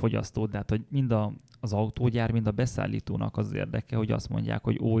leszámítva, meg a fogyasztót, de hát, hogy mind az autógyár, mind a beszállítónak az érdeke, hogy azt mondják,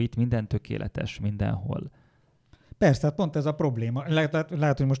 hogy itt minden tökéletes mindenhol. Persze, hát pont ez a probléma.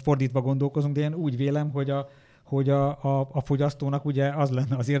 Lehet, hogy most fordítva gondolkozunk, de én úgy vélem, hogy a fogyasztónak ugye az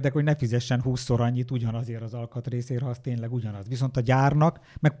lenne az érdek, hogy ne fizessen 20-szor annyit ugyanazért az alkatrészért, ha az tényleg ugyanaz. Viszont a gyárnak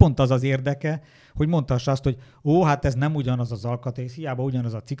meg pont az az érdeke, hogy mondhassa azt, hogy hát ez nem ugyanaz az alkatrész, hiába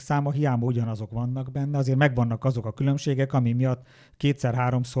ugyanaz a cikkszáma, hiába ugyanazok vannak benne, azért megvannak azok a különbségek, ami miatt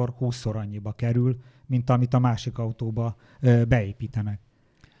 2-3-szor, 20-szor annyiba kerül, mint amit a másik autóba beépítenek.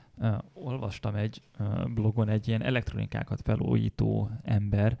 Olvastam egy blogon, egy ilyen elektronikákat felújító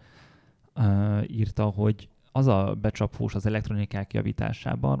ember írta, hogy az a becsapós az elektronikák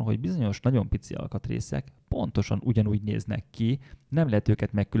javításában, hogy bizonyos nagyon pici alkatrészek pontosan ugyanúgy néznek ki, nem lehet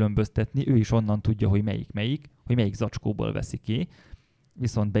őket megkülönböztetni, ő is onnan tudja, hogy melyik zacskóból veszi ki,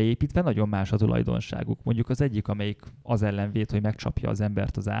 viszont beépítve nagyon más a tulajdonságuk. Mondjuk az egyik, amelyik az ellen véd, hogy megcsapja az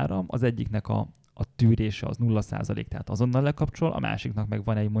embert az áram, az egyiknek a tűrése az 0%, tehát azonnal lekapcsol, a másiknak meg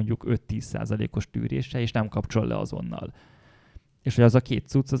van egy mondjuk 5-10%-os tűrése, és nem kapcsol le azonnal. És hogy az a két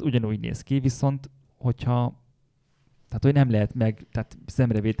cucc, az ugyanúgy néz ki, viszont tehát hogy nem lehet tehát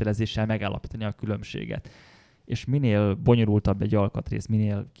szemrevételezéssel megállapítani a különbséget. És minél bonyolultabb egy alkatrész,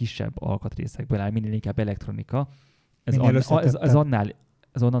 minél kisebb alkatrészekből áll, minél inkább elektronika,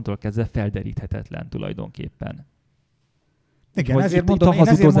 ez onnantól kezdve felderíthetetlen tulajdonképpen. Igen, hogy ezért itt mondom, a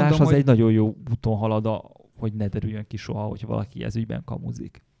hazudozás az hogy... egy nagyon jó úton halad, hogy ne derüljön ki soha, hogy valaki ez ügyben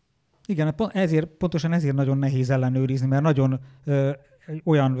kamuzik. Igen, pontosan ezért nagyon nehéz ellenőrizni, mert nagyon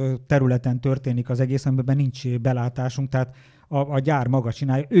olyan területen történik az egész, amiben nincs belátásunk, tehát a gyár maga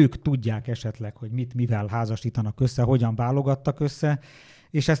csinálja, ők tudják esetleg, hogy mivel házasítanak össze, hogyan válogattak össze,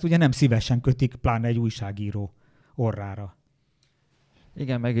 és ezt ugye nem szívesen kötik, pláne egy újságíró orrára.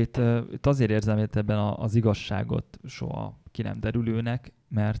 Igen, meg itt azért érzem itt ebben az igazságot soha ki nem derülőnek,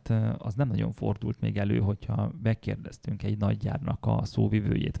 mert az nem nagyon fordult még elő, hogyha megkérdeztünk egy nagy gyárnak a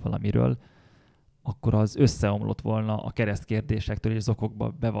szóvivőjét valamiről, akkor az összeomlott volna a keresztkérdésektől, és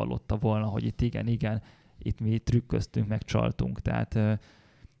zokogba bevallotta volna, hogy itt igen, itt mi trükköztünk, meg csaltunk. Tehát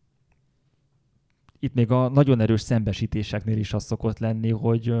itt még a nagyon erős szembesítéseknél is az szokott lenni,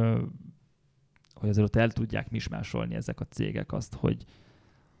 hogy azért ott el tudják mismásolni ezek a cégek azt,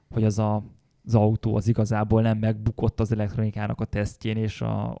 hogy az autó az igazából nem megbukott az elektronikának a tesztjén, és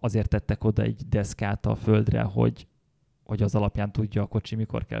azért tettek oda egy deszkát a földre, hogy az alapján tudja a kocsi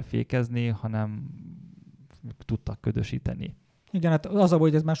mikor kell fékezni, hanem tudtak ködösíteni. Igen, hát az a baj,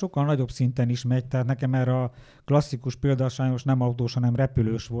 hogy ez már sokkal nagyobb szinten is megy, tehát nekem erre a klasszikus példa sajnos nem autós, hanem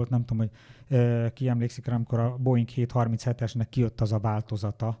repülős volt, nem tudom, hogy ki emlékszik rá, amikor a Boeing 737-esnek kijött az a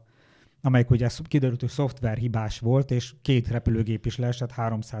változata, amelyik ugye kiderült, hogy szoftverhibás volt, és 2 repülőgép is leesett,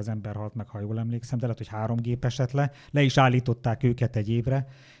 300 ember halt meg, ha jól emlékszem, de lehet, hogy 3 gép esett le is állították őket egy évre,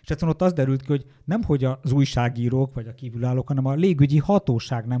 és egyszerűen ott az derült ki, hogy nemhogy az újságírók vagy a kívülállók, hanem a légügyi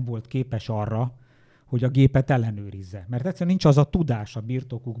hatóság nem volt képes arra, hogy a gépet ellenőrizze. Mert egyszerűen nincs az a tudás a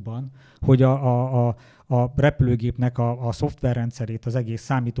birtokukban, hogy a repülőgépnek a szoftverrendszerét, az egész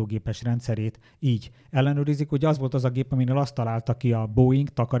számítógépes rendszerét így ellenőrizik. Hogy az volt az a gép, aminél azt találta ki a Boeing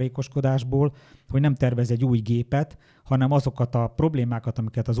takarékoskodásból, hogy nem tervez egy új gépet, hanem azokat a problémákat,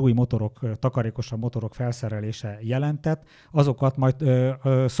 amiket az új motorok, takarékosabb motorok felszerelése jelentett, azokat majd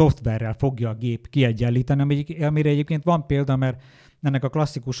szoftverrel fogja a gép kiegyenlíteni, amire egyébként van példa, mert ennek a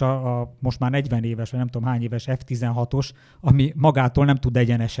klasszikus a most már 40 éves, vagy nem tudom hány éves F-16-os, ami magától nem tud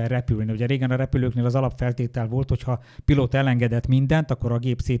egyenesen repülni. Ugye régen a repülőknél az alapfeltétel volt, hogyha pilóta elengedett mindent, akkor a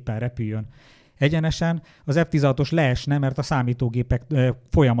gép szépen repüljön egyenesen. Az F-16-os leesne, mert a számítógépek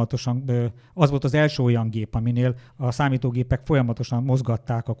folyamatosan, az volt az első olyan gép, aminél a számítógépek folyamatosan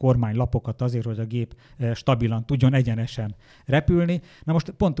mozgatták a kormánylapokat azért, hogy a gép stabilan tudjon egyenesen repülni. Na most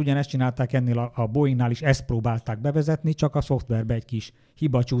pont ugyanezt csinálták ennél a Boeingnál is, ezt próbálták bevezetni, csak a szoftverbe egy kis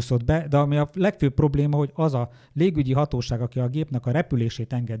hiba csúszott be, de ami a legfőbb probléma, hogy az a légügyi hatóság, aki a gépnek a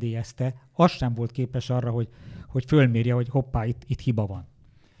repülését engedélyezte, az sem volt képes arra, hogy fölmérje, hogy hoppá, itt hiba van.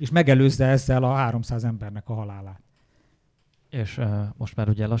 És megelőzze ezzel a 300 embernek a halálát. És most már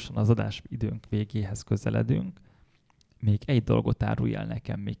ugye lassan az adás időnk végéhez közeledünk. Még egy dolgot árulj el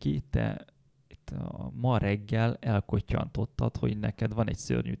nekem, Miki. Te itt ma reggel elkottyantottad, hogy neked van egy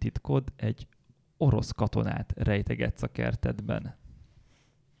szörnyű titkod, egy orosz katonát rejtegetsz a kertedben.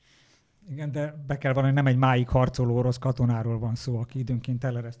 Igen, de be kell valami, nem egy máig harcoló orosz katonáról van szó, aki időnként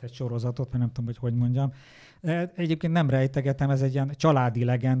elereszt egy sorozatot, mert nem tudom, hogy mondjam. Egyébként nem rejtegetem, ez egy ilyen családi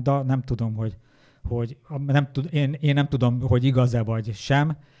legenda, nem tudom, én nem tudom, hogy igaz-e vagy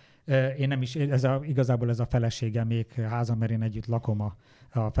sem. Én nem is, igazából ez a feleségemék háza, mert én együtt lakom a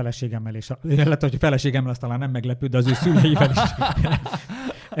feleségemmel, és illetve, hogy a feleségemmel azt talán nem meglepő, de az ő szüleivel is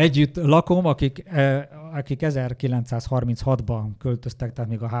együtt lakom, akik 1936-ban költöztek, tehát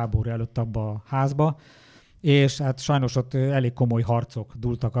még a háború előtt abba a házba, és hát sajnos ott elég komoly harcok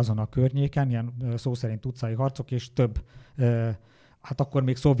dúltak azon a környéken, ilyen szó szerint utcai harcok, és több, hát akkor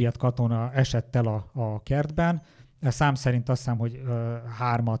még szovjet katona esett el a kertben. Szám szerint azt hiszem, hogy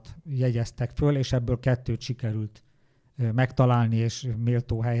 3 jegyeztek föl, és ebből 2 sikerült megtalálni és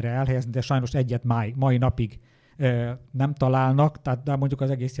méltó helyre elhelyezni, de sajnos egyet mai napig nem találnak, tehát de mondjuk az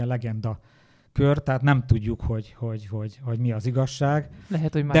egész ilyen legenda kör, tehát nem tudjuk, hogy mi az igazság.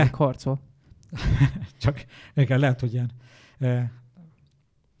 Lehet, hogy máig harcol. Csak igen, lehet, hogy ilyen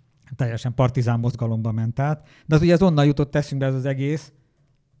teljesen partizán mozgalomba ment át. De az ugye ez onnan jutott eszünkbe ez az egész.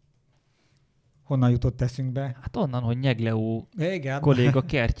 Honnan jutott eszünkbe? Hát onnan, hogy Nyegleó kolléga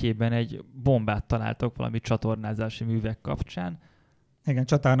kertjében egy bombát találtak valami csatornázási művek kapcsán. Igen,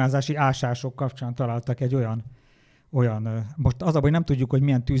 csatornázási ásások kapcsán találtak egy most az a baj, nem tudjuk, hogy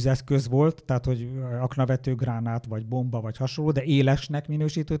milyen tűzeszköz volt, tehát hogy aknavető gránát, vagy bomba, vagy hasonló, de élesnek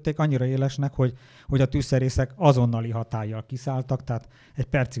minősítették, annyira élesnek, hogy a tűzszerészek azonnali hatállyal kiszálltak, tehát egy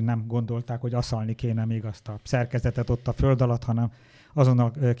percig nem gondolták, hogy aszalni kéne még azt a szerkezetet ott a föld alatt, hanem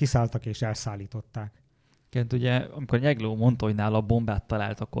azonnal kiszálltak és elszállították. Kent ugye, amikor Nyegló mondta, hogy nála bombát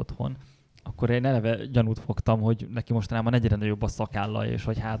találtak otthon, akkor én eleve gyanút fogtam, hogy neki mostanában egyre nagyobb a szakálla, és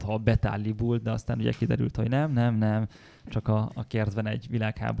hogy hát ha betállibul, de aztán ugye kiderült, hogy nem, csak a kertben egy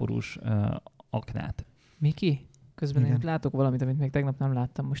világháborús aknát. Miki? Közben én látok valamit, amit még tegnap nem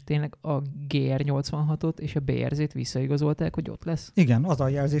láttam. Most tényleg a GR86-ot és a BRZ-t visszaigazolták, hogy ott lesz? Igen, az a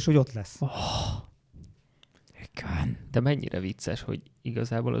jelzés, hogy ott lesz. De mennyire vicces, hogy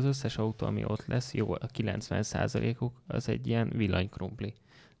igazából az összes autó, ami ott lesz, jó, a 90%-uk az egy ilyen villanykrumpli.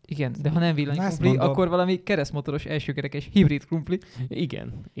 Igen, de ha nem villanykrumpli, akkor valami keresztmotoros elsőkerekes hibrid krumpli.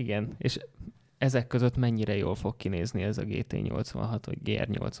 Igen. És ezek között mennyire jól fog kinézni ez a GT86 vagy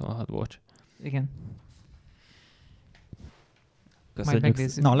GR86, bocs. Igen. Köszönjük. Majd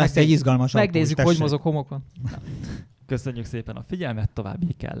megnézzük. Na, lesz egy izgalmas autó. Megnézzük, hogy mozog homokon. Köszönjük szépen a figyelmet,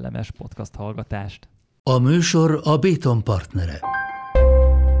 további kellemes podcast hallgatást. A műsor a Béton partnere.